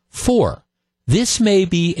 4, this may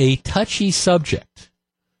be a touchy subject,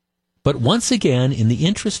 but once again, in the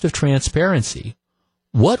interest of transparency,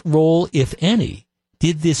 what role, if any,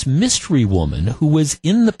 did this mystery woman who was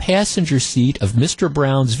in the passenger seat of Mr.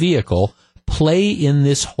 Brown's vehicle play in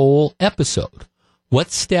this whole episode?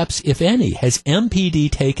 What steps, if any, has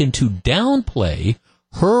MPD taken to downplay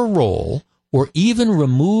her role or even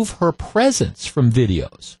remove her presence from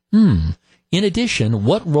videos? In addition,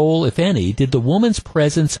 what role, if any, did the woman's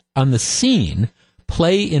presence on the scene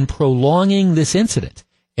play in prolonging this incident?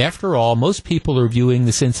 After all, most people are viewing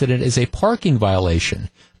this incident as a parking violation,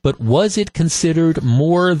 but was it considered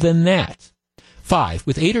more than that? 5,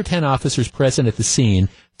 with 8 or 10 officers present at the scene,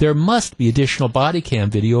 there must be additional body cam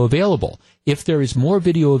video available. If there is more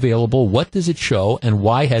video available, what does it show and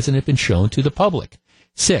why hasn't it been shown to the public?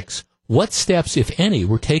 6, what steps, if any,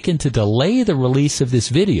 were taken to delay the release of this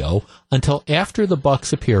video until after the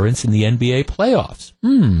Bucks' appearance in the NBA playoffs?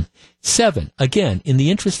 7, again, in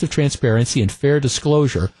the interest of transparency and fair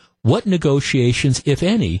disclosure, what negotiations, if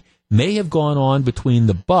any, may have gone on between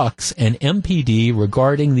the Bucks and MPD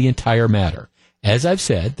regarding the entire matter? As I've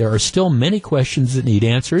said, there are still many questions that need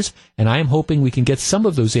answers, and I am hoping we can get some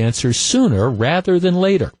of those answers sooner rather than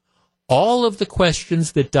later. All of the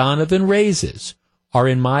questions that Donovan raises are,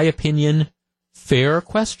 in my opinion, fair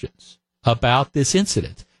questions about this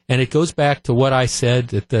incident. And it goes back to what I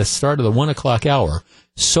said at the start of the 1 o'clock hour.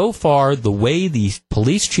 So far, the way the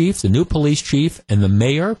police chief, the new police chief, and the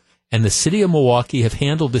mayor and the city of Milwaukee have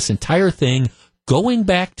handled this entire thing going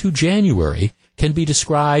back to January can be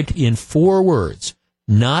described in 4 words.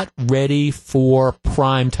 Not ready for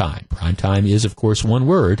prime time. Prime time is, of course, one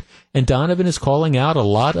word. And Donovan is calling out a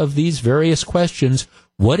lot of these various questions.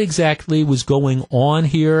 What exactly was going on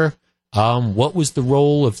here? What was the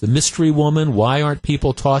role of the mystery woman? Why aren't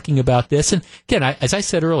people talking about this? And again, as I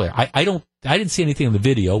said earlier, I didn't see anything in the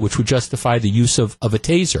video which would justify the use of a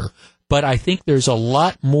taser. But I think there's a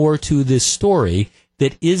lot more to this story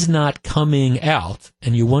that is not coming out,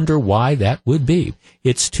 and you wonder why that would be.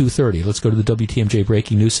 It's 2:30. Let's go to the WTMJ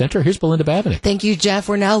Breaking News Center. Here's Belinda Babinick. Thank you, Jeff.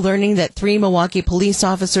 We're now learning that 3 Milwaukee police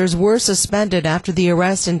officers were suspended after the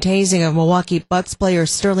arrest and tasing of Milwaukee Bucks player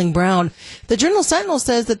Sterling Brown. The Journal-Sentinel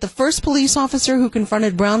says that the first police officer who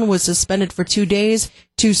confronted Brown was suspended for 2 days.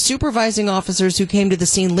 2 supervising officers who came to the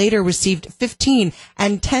scene later received 15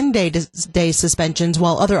 and 10-day suspensions,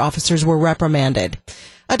 while other officers were reprimanded.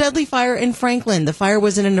 A deadly fire in Franklin. The fire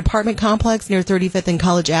was in an apartment complex near 35th and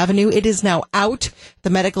College Avenue. It is now out. The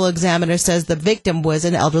medical examiner says the victim was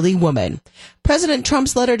an elderly woman. President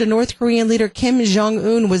Trump's letter to North Korean leader Kim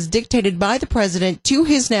Jong-un was dictated by the president to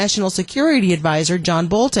his national security advisor, John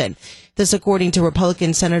Bolton. This according to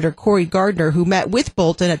Republican Senator Cory Gardner, who met with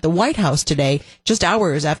Bolton at the White House today, just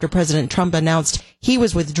hours after President Trump announced he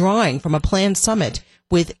was withdrawing from a planned summit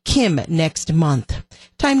with Kim next month.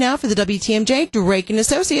 Time now for the WTMJ Drake &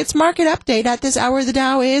 Associates market update. At this hour, the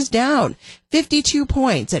Dow is down 52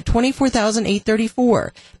 points at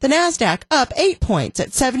 24,834. The NASDAQ up 8 points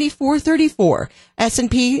at 7434.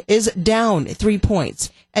 S&P is down 3 points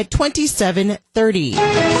at 2730.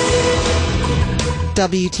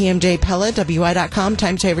 WTMJ Pella, WI.com,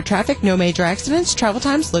 time saver traffic, no major accidents, travel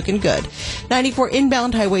times looking good. 94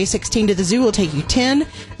 inbound, Highway 16 to the zoo will take you 10,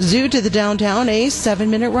 zoo to the downtown, a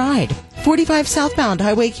 7-minute ride. 45 southbound,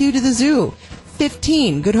 Highway Q to the zoo,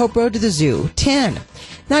 15, Good Hope Road to the zoo, 10.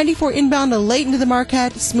 94 inbound to Layton to the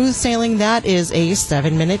Marquette, smooth sailing, that is a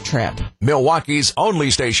 7-minute trip. Milwaukee's only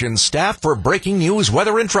station staffed for breaking news,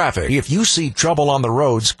 weather, and traffic. If you see trouble on the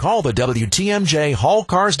roads, call the WTMJ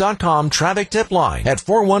haulcars.com traffic tip line at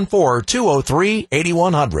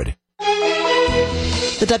 414-203-8100.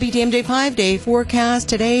 The WTMJ 5-day forecast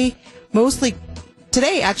today, mostly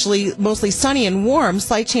sunny and warm.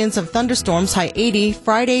 Slight chance of thunderstorms, high 80.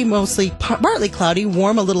 Friday, mostly partly cloudy,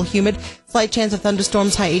 warm, a little humid. Slight chance of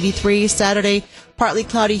thunderstorms, high 83. Saturday, partly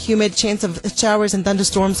cloudy, humid. Chance of showers and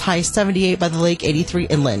thunderstorms, high 78 by the lake, 83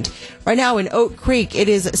 inland. Right now in Oak Creek, it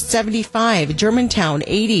is 75. Germantown,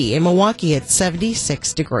 80. In Milwaukee, it's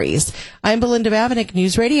 76 degrees. I'm Belinda Babinick,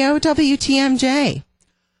 News Radio, WTMJ.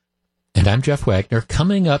 And I'm Jeff Wagner.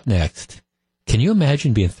 Coming up next, can you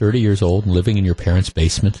imagine being 30 years old and living in your parents'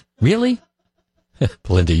 basement? Really?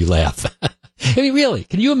 Belinda, you laugh. I mean, really,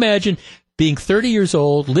 can you imagine being 30 years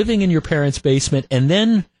old, living in your parents' basement, and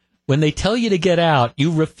then when they tell you to get out,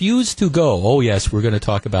 you refuse to go? Oh, yes, we're going to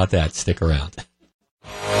talk about that. Stick around.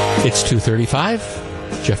 It's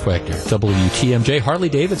 2:35. Jeff Wagner, WTMJ.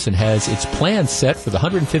 Harley-Davidson has its plans set for the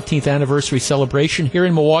 115th anniversary celebration here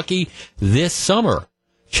in Milwaukee this summer.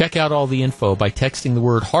 Check out all the info by texting the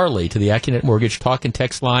word Harley to the Accunet Mortgage talk and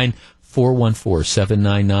text line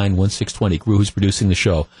 414-799-1620. Gru, who's producing the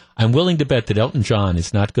show. I'm willing to bet that Elton John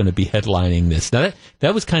is not going to be headlining this. Now,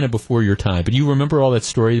 that was kind of before your time, but you remember all that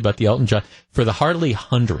story about the Elton John? For the Harley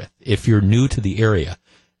 100th, if you're new to the area,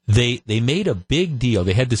 they made a big deal.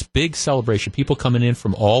 They had this big celebration, people coming in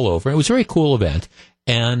from all over. It was a very cool event,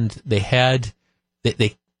 and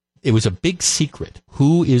it was a big secret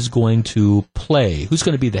who is going to play, who's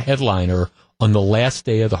going to be the headliner on the last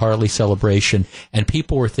day of the Harley celebration. And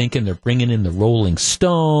people were thinking they're bringing in the Rolling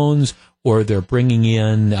Stones or they're bringing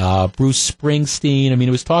in Bruce Springsteen. I mean,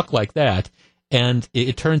 it was talk like that. And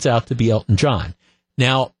it turns out to be Elton John.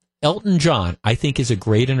 Now, Elton John, I think, is a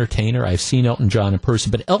great entertainer. I've seen Elton John in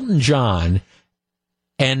person. But Elton John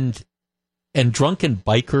and drunken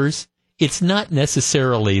bikers, it's not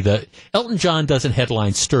necessarily Elton John doesn't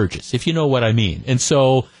headline Sturgis, if you know what I mean. And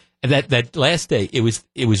so that last day, it was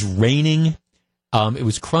raining, it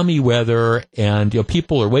was crummy weather, and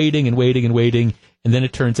people are waiting, and then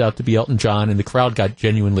it turns out to be Elton John, and the crowd got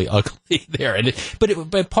genuinely ugly there.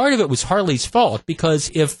 But part of it was Harley's fault,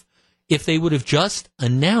 because if they would have just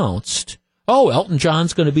announced, oh, Elton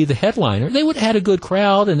John's going to be the headliner, they would have had a good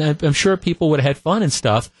crowd, and I'm sure people would have had fun and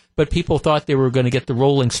stuff. But people thought they were going to get the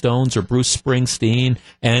Rolling Stones or Bruce Springsteen,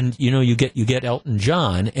 and you get Elton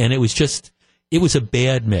John, and it was a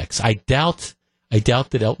bad mix. I doubt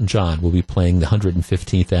that Elton John will be playing the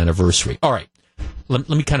 115th anniversary. All right, let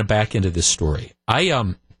me kind of back into this story.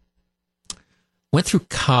 I went through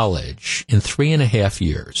college in 3.5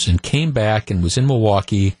 years and came back and was in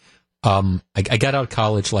Milwaukee. I got out of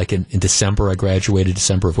college like in December. I graduated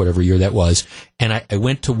December of whatever year that was. And I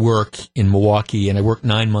went to work in Milwaukee, and I worked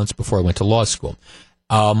 9 months before I went to law school.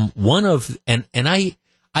 I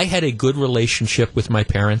had a good relationship with my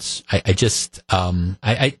parents. It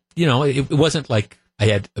wasn't like I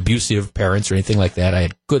had abusive parents or anything like that. I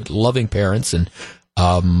had good, loving parents, and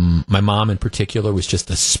my mom in particular was just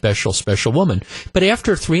a special, special woman. But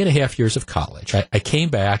after 3.5 years of college, I came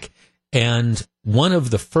back, and one of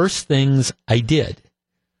the first things I did,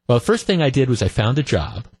 the first thing I did was I found a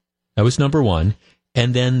job. That was number one.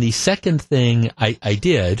 And then the second thing I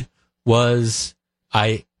did was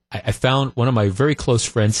I found one of my very close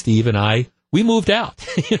friends, Steve, and we moved out.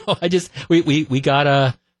 We got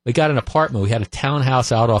an apartment. We had a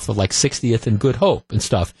townhouse out off of like 60th and Good Hope and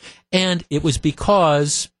stuff. And it was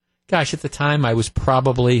because, gosh, at the time I was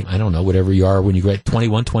probably, I don't know, whatever you are when you get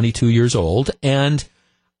 21, 22 years old. And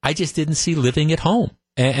I just didn't see living at home.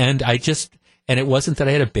 And it wasn't that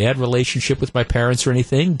I had a bad relationship with my parents or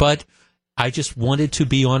anything, but I just wanted to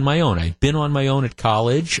be on my own. I'd been on my own at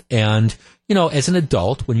college, and, as an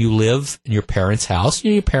adult, when you live in your parents' house,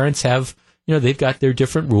 your parents have, they've got their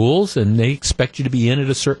different rules, and they expect you to be in at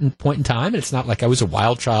a certain point in time. And it's not like I was a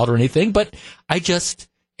wild child or anything, but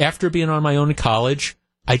after being on my own in college,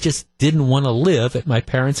 I just didn't want to live at my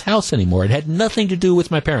parents' house anymore. It had nothing to do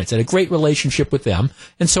with my parents. I had a great relationship with them.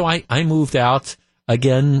 And so I moved out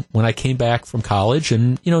again when I came back from college,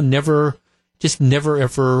 and, never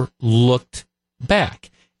ever looked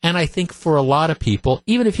back. And I think for a lot of people,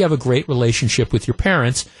 even if you have a great relationship with your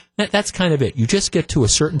parents, that's kind of it. You just get to a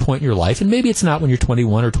certain point in your life, and maybe it's not when you're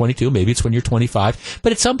 21 or 22, maybe it's when you're 25,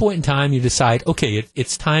 but at some point in time you decide, okay,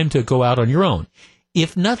 it's time to go out on your own.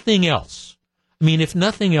 If nothing else,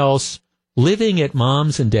 living at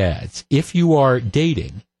mom's and dad's, if you are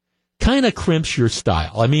dating, kind of crimps your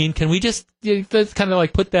style. I mean, can we just kind of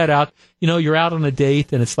like put that out? You're out on a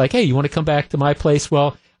date, and it's like, hey, you want to come back to my place?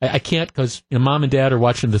 Well, I can't because mom and dad are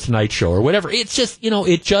watching the Tonight Show or whatever. It's just,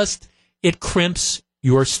 it crimps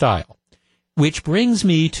your style. Which brings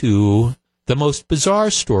me to the most bizarre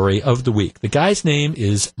story of the week. The guy's name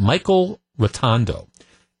is Michael Rotondo.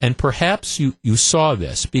 And perhaps you saw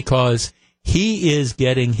this because he is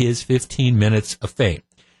getting his 15 minutes of fame.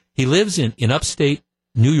 He lives in upstate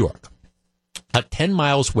New York, 10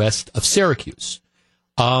 miles west of Syracuse.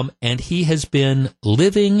 And he has been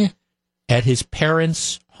living at his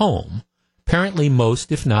parents' home, apparently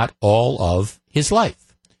most, if not all, of his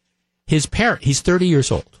life. He's 30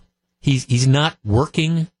 years old. He's not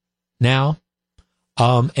working now.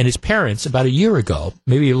 And his parents, about a year ago,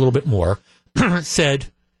 maybe a little bit more, said,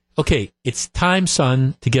 okay, it's time,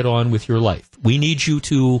 son, to get on with your life. We need you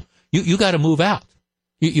to, you got to move out.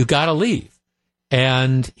 You got to leave.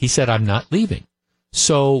 And he said, I'm not leaving.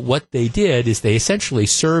 So what they did is they essentially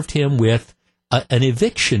served him with an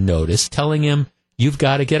eviction notice telling him, you've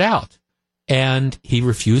got to get out. And he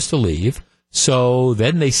refused to leave. So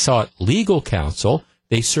then they sought legal counsel.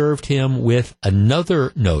 They served him with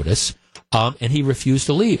another notice, and he refused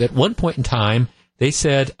to leave. At one point in time, they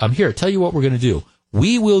said, here, tell you what we're going to do.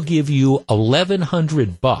 We will give you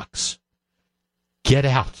 $1,100. Get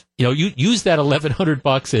out. You use that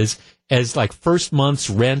 $1,100 as like first month's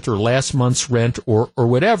rent or last month's rent or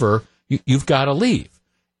whatever. You've got to leave.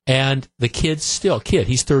 And the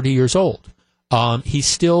he's 30 years old. He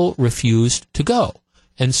still refused to go.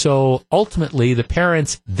 And so ultimately the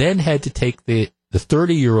parents then had to take the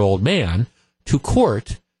 30-year-old man to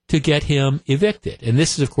court to get him evicted. And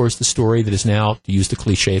this is, of course, the story that is now, to use the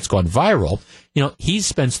cliche, it's gone viral. He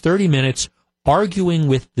spends 30 minutes arguing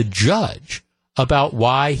with the judge about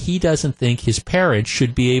why he doesn't think his parents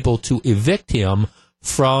should be able to evict him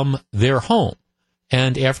from their home.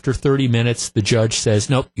 And after 30 minutes, the judge says,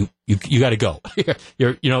 nope, you got to go. You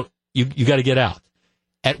got to get out.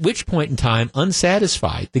 At which point in time,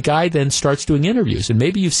 unsatisfied, the guy then starts doing interviews. And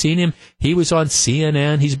maybe you've seen him. He was on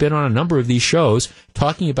CNN. He's been on a number of these shows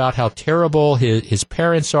talking about how terrible his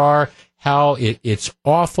parents are, how it's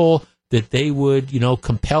awful that they would,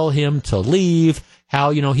 compel him to leave,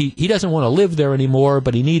 how, he doesn't want to live there anymore,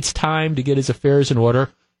 but he needs time to get his affairs in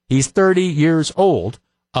order. He's 30 years old,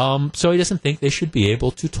 so he doesn't think they should be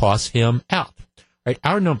able to toss him out. Right,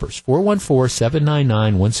 our numbers,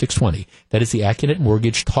 414-799-1620. That is the Acunet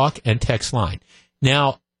Mortgage talk and text line.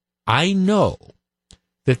 Now, I know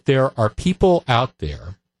that there are people out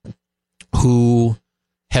there who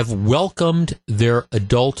have welcomed their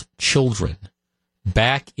adult children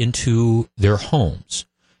back into their homes.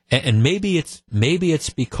 And maybe it's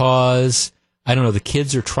because, I don't know, the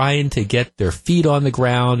kids are trying to get their feet on the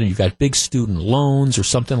ground and you've got big student loans or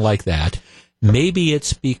something like that. Maybe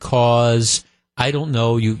it's because, I don't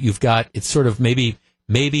know, you've got, it's sort of maybe,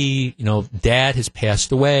 dad has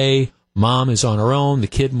passed away, mom is on her own, the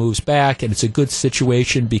kid moves back, and it's a good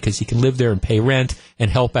situation because he can live there and pay rent and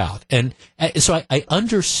help out. And so I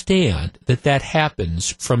understand that happens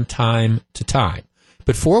from time to time.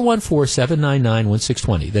 But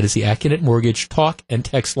 414-799-1620, that is the Acunet Mortgage talk and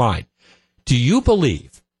text line. Do you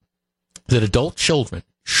believe that adult children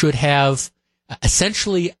should have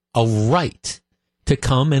essentially a right to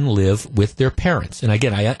come and live with their parents? And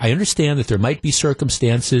again, I understand that there might be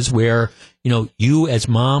circumstances where, you as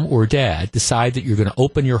mom or dad decide that you're going to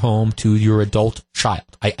open your home to your adult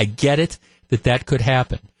child. I get it that could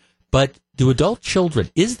happen. But do adult children,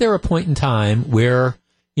 is there a point in time where,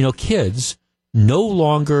 kids no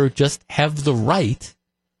longer just have the right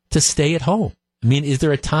to stay at home? I mean, is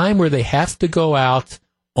there a time where they have to go out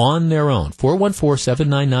on their own?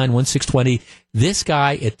 414-799-1620. This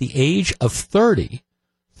guy at the age of 30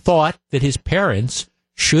 thought that his parents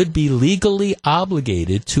should be legally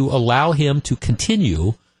obligated to allow him to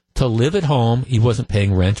continue to live at home. He wasn't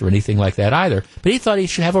paying rent or anything like that either, but he thought he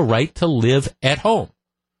should have a right to live at home.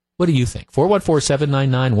 What do you think?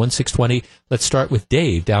 414-799-1620. Let's start with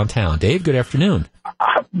Dave downtown. Dave, good afternoon.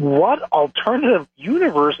 What alternative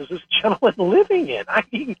universe is this gentleman living in? I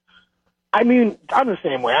mean, I'm the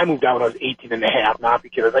same way. I moved out when I was 18 and a half, not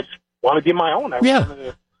because I just want to be my own. I wanted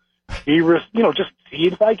to be, just see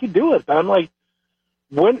if I could do it. But I'm like,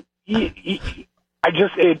 it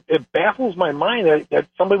baffles my mind that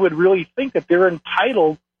somebody would really think that they're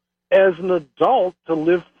entitled as an adult to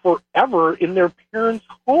live forever in their parents'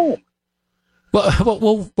 home.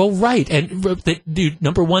 Well, right. And dude,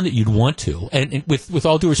 number one, that you'd want to, and with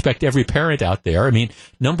all due respect to every parent out there, I mean,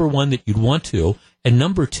 number one, that you'd want to, and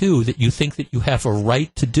number two, that you think that you have a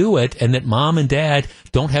right to do it, and that mom and dad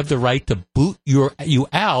don't have the right to boot you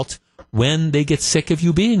out when they get sick of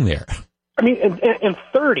you being there. I mean, and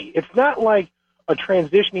 30, it's not like a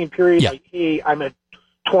transitioning period, like, hey, I'm at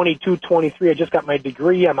 22, 23, I just got my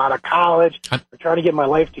degree, I'm out of college, I'm trying to get my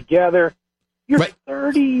life together. You're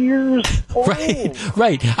 30 years old.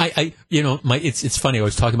 Right. It's funny. I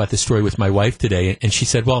was talking about this story with my wife today, and she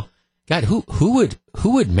said, "Well, God, who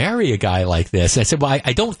would marry a guy like this?" And I said, "Well,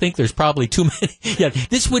 I don't think there's probably too many. Yeah,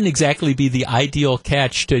 this wouldn't exactly be the ideal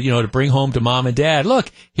catch to bring home to mom and dad.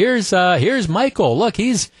 Look, here's Michael. Look,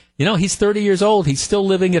 he's 30 years old. He's still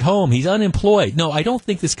living at home. He's unemployed. No, I don't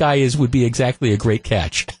think this guy would be exactly a great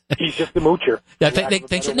catch. He's just a moocher.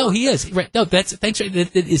 Thanks. No, he is. Right. No, thanks.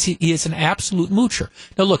 He is an absolute moocher.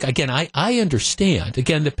 Now, look, again, I understand.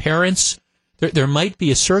 Again, the parents, there might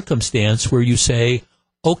be a circumstance where you say,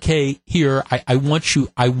 okay, here, I want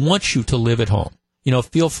you to live at home.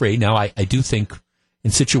 Feel free. Now, I do think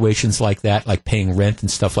in situations like that, like paying rent and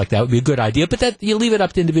stuff like that, would be a good idea. But that you leave it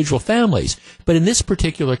up to individual families. But in this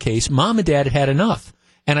particular case, mom and dad had enough.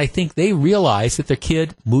 And I think they realized that their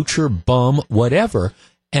kid, moocher, bum, whatever.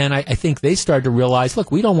 And I think they started to realize,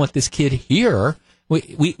 look, we don't want this kid here.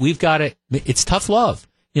 We've got to, it's tough love.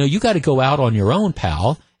 You got to go out on your own,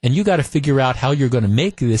 pal, and you got to figure out how you're going to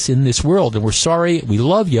make this in this world. And we're sorry, we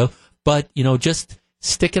love you, but, just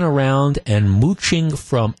sticking around and mooching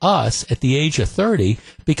from us at the age of 30,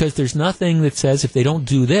 because there's nothing that says if they don't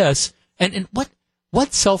do this, and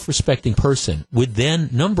what self-respecting person would then,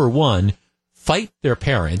 number one, fight their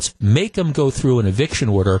parents, make them go through an eviction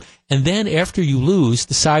order, and then after you lose,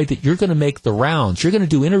 decide that you're going to make the rounds. You're going to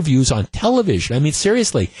do interviews on television. I mean,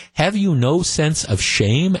 seriously, have you no sense of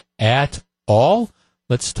shame at all?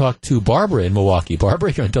 Let's talk to Barbara in Milwaukee.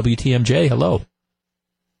 Barbara, you're on WTMJ. Hello.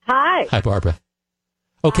 Hi. Hi, Barbara.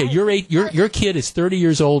 Okay, Hi. Your kid is 30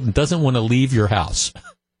 years old and doesn't want to leave your house.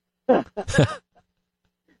 Jeff,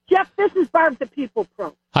 this is Barb, the People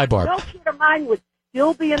Pro. Hi, Barb. No kid of mine would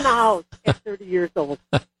still be in the house at 30 years old.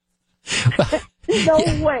 No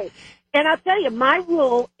way. And I'll tell you, my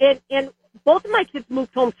rule, and both of my kids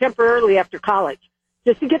moved home temporarily after college,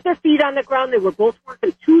 just to get their feet on the ground. They were both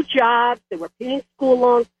working 2 jobs. They were paying school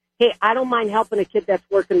loans. Hey, I don't mind helping a kid that's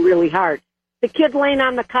working really hard. The kid laying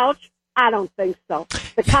on the couch, I don't think so.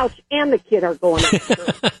 The couch and the kid are going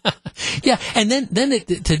up. Yeah, and then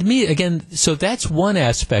to me, again, so that's one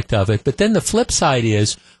aspect of it. But then the flip side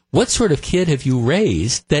is, what sort of kid have you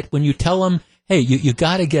raised that when you tell him, hey, you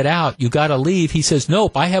got to get out, you got to leave, he says,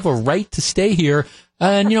 nope, I have a right to stay here.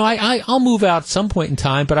 And, I'll move out some point in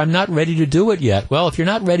time, but I'm not ready to do it yet. Well, if you're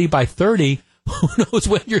not ready by 30, who knows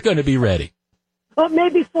when you're going to be ready? Well,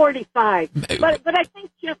 maybe 45. But I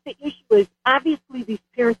think, Jeff, the issue is obviously these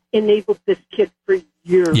parents enabled this kid for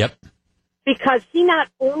years. Yep. Because he not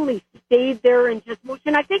only stayed there and just moved,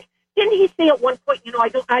 and I think, didn't he say at one point,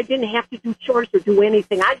 I didn't have to do chores or do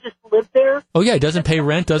anything. I just lived there. Oh, yeah, he doesn't pay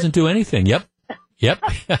rent, doesn't do anything. Yep.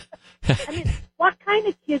 I mean, what kind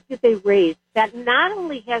of kids did they raise that not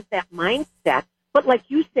only has that mindset, but like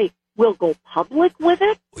you say, will go public with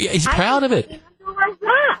it? Yeah, he's proud of it.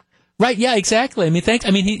 Right, yeah, exactly. I mean,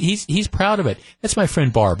 he's proud of it. That's my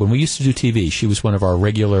friend Barb. When we used to do TV, she was one of our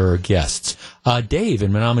regular guests. Dave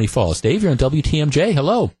in Menominee Falls. Dave, you're on WTMJ.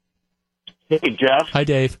 Hello. Hey, Jeff. Hi,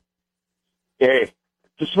 Dave. Hey,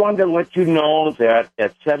 just wanted to let you know that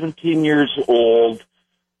at 17 years old,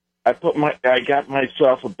 I got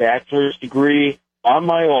myself a bachelor's degree on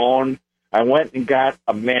my own. I went and got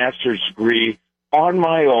a master's degree on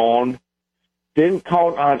my own. Didn't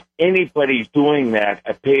count on anybody doing that.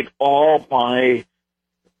 I paid all my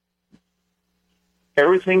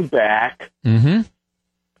everything back. Mm-hmm.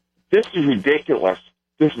 This is ridiculous.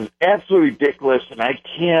 This is absolutely ridiculous, and I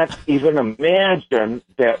can't even imagine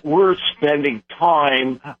that we're spending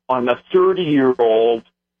time on a 30-year-old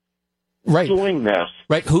doing this.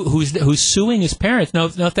 Right, who's suing his parents. No,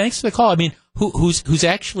 thanks for the call. I mean, who's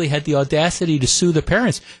actually had the audacity to sue the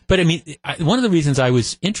parents. But I mean, one of the reasons I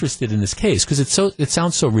was interested in this case, because it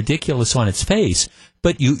sounds so ridiculous on its face,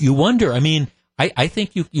 but you wonder, I mean, I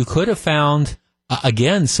think you could have found,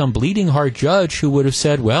 again, some bleeding heart judge who would have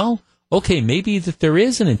said, well, okay, maybe that there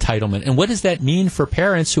is an entitlement. And what does that mean for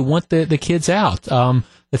parents who want the kids out?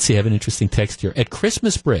 Let's see, I have an interesting text here. At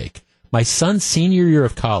Christmas break, my son's senior year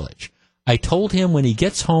of college, I told him when he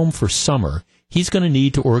gets home for summer, he's going to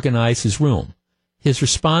need to organize his room. His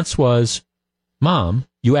response was, Mom,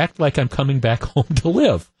 you act like I'm coming back home to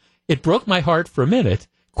live. It broke my heart for a minute,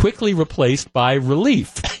 quickly replaced by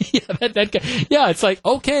relief. It's like,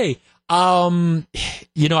 okay.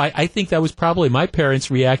 I think that was probably my parents'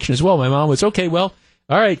 reaction as well. My mom was, okay, well,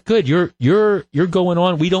 all right, good. You're going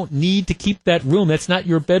on. We don't need to keep that room. That's not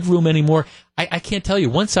your bedroom anymore. I can't tell you.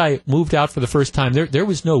 Once I moved out for the first time, there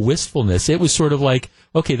was no wistfulness. It was sort of like,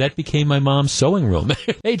 okay, that became my mom's sewing room.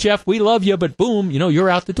 Hey, Jeff, we love you, but boom, you're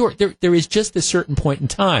out the door. There is just a certain point in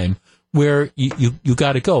time where you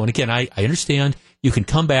got to go. And again, I understand you can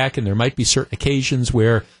come back, and there might be certain occasions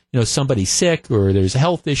where somebody's sick or there's a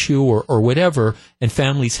health issue or whatever, and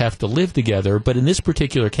families have to live together. But in this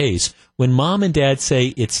particular case, when mom and dad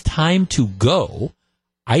say it's time to go,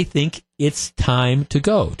 I think it's time to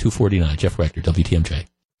go. 249, Jeff Wagner, WTMJ.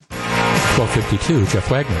 1252,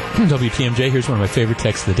 Jeff Wagner, WTMJ. Here's one of my favorite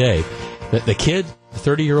texts of the day. The kid, the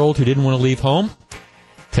 30-year-old who didn't want to leave home,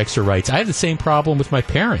 texter writes, I have the same problem with my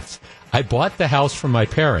parents. I bought the house from my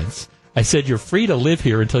parents. I said, you're free to live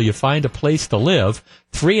here until you find a place to live.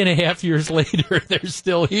 3.5 years later, they're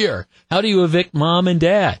still here. How do you evict mom and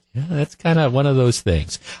dad? Yeah, that's kind of one of those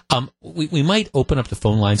things. We might open up the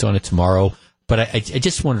phone lines on it tomorrow, but I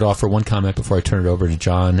just wanted to offer one comment before I turn it over to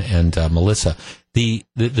John and Melissa. The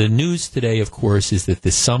news today, of course, is that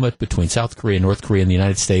the summit between South Korea and North Korea and the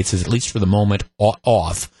United States is, at least for the moment,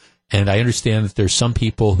 off. And I understand that there's some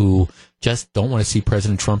people who just don't want to see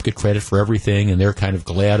President Trump get credit for everything, and they're kind of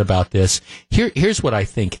glad about this. Here's what I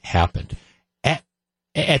think happened.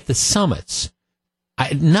 At the summits,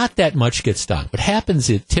 not that much gets done. What happens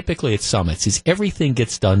typically at summits is everything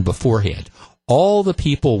gets done beforehand. All the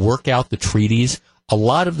people work out the treaties. A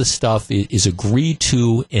lot of the stuff is agreed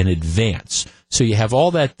to in advance. So you have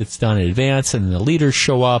all that's done in advance, and the leaders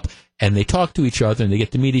show up, and they talk to each other, and they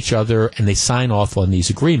get to meet each other, and they sign off on these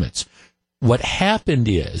agreements. What happened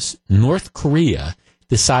is North Korea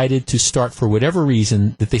decided to start, for whatever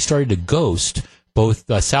reason, that they started to ghost both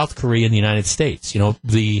South Korea and the United States.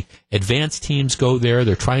 The advanced teams go there,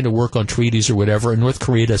 they're trying to work on treaties or whatever, and North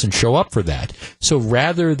Korea doesn't show up for that. So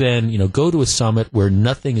rather than, go to a summit where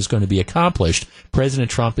nothing is going to be accomplished, President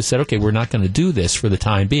Trump has said, okay, we're not going to do this for the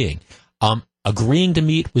time being. Agreeing to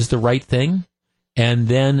meet was the right thing. And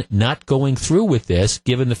then not going through with this,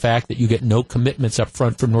 given the fact that you get no commitments up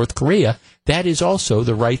front from North Korea, that is also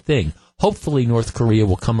the right thing. Hopefully North Korea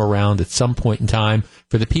will come around at some point in time.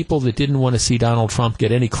 For the people that didn't want to see Donald Trump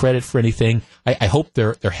get any credit for anything, I hope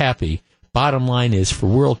they're happy. Bottom line is, for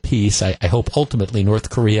world peace, I hope ultimately North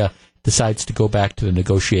Korea decides to go back to the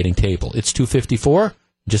negotiating table. It's 2:54.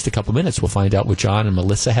 In just a couple minutes, we'll find out what John and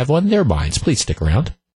Melissa have on their minds. Please stick around.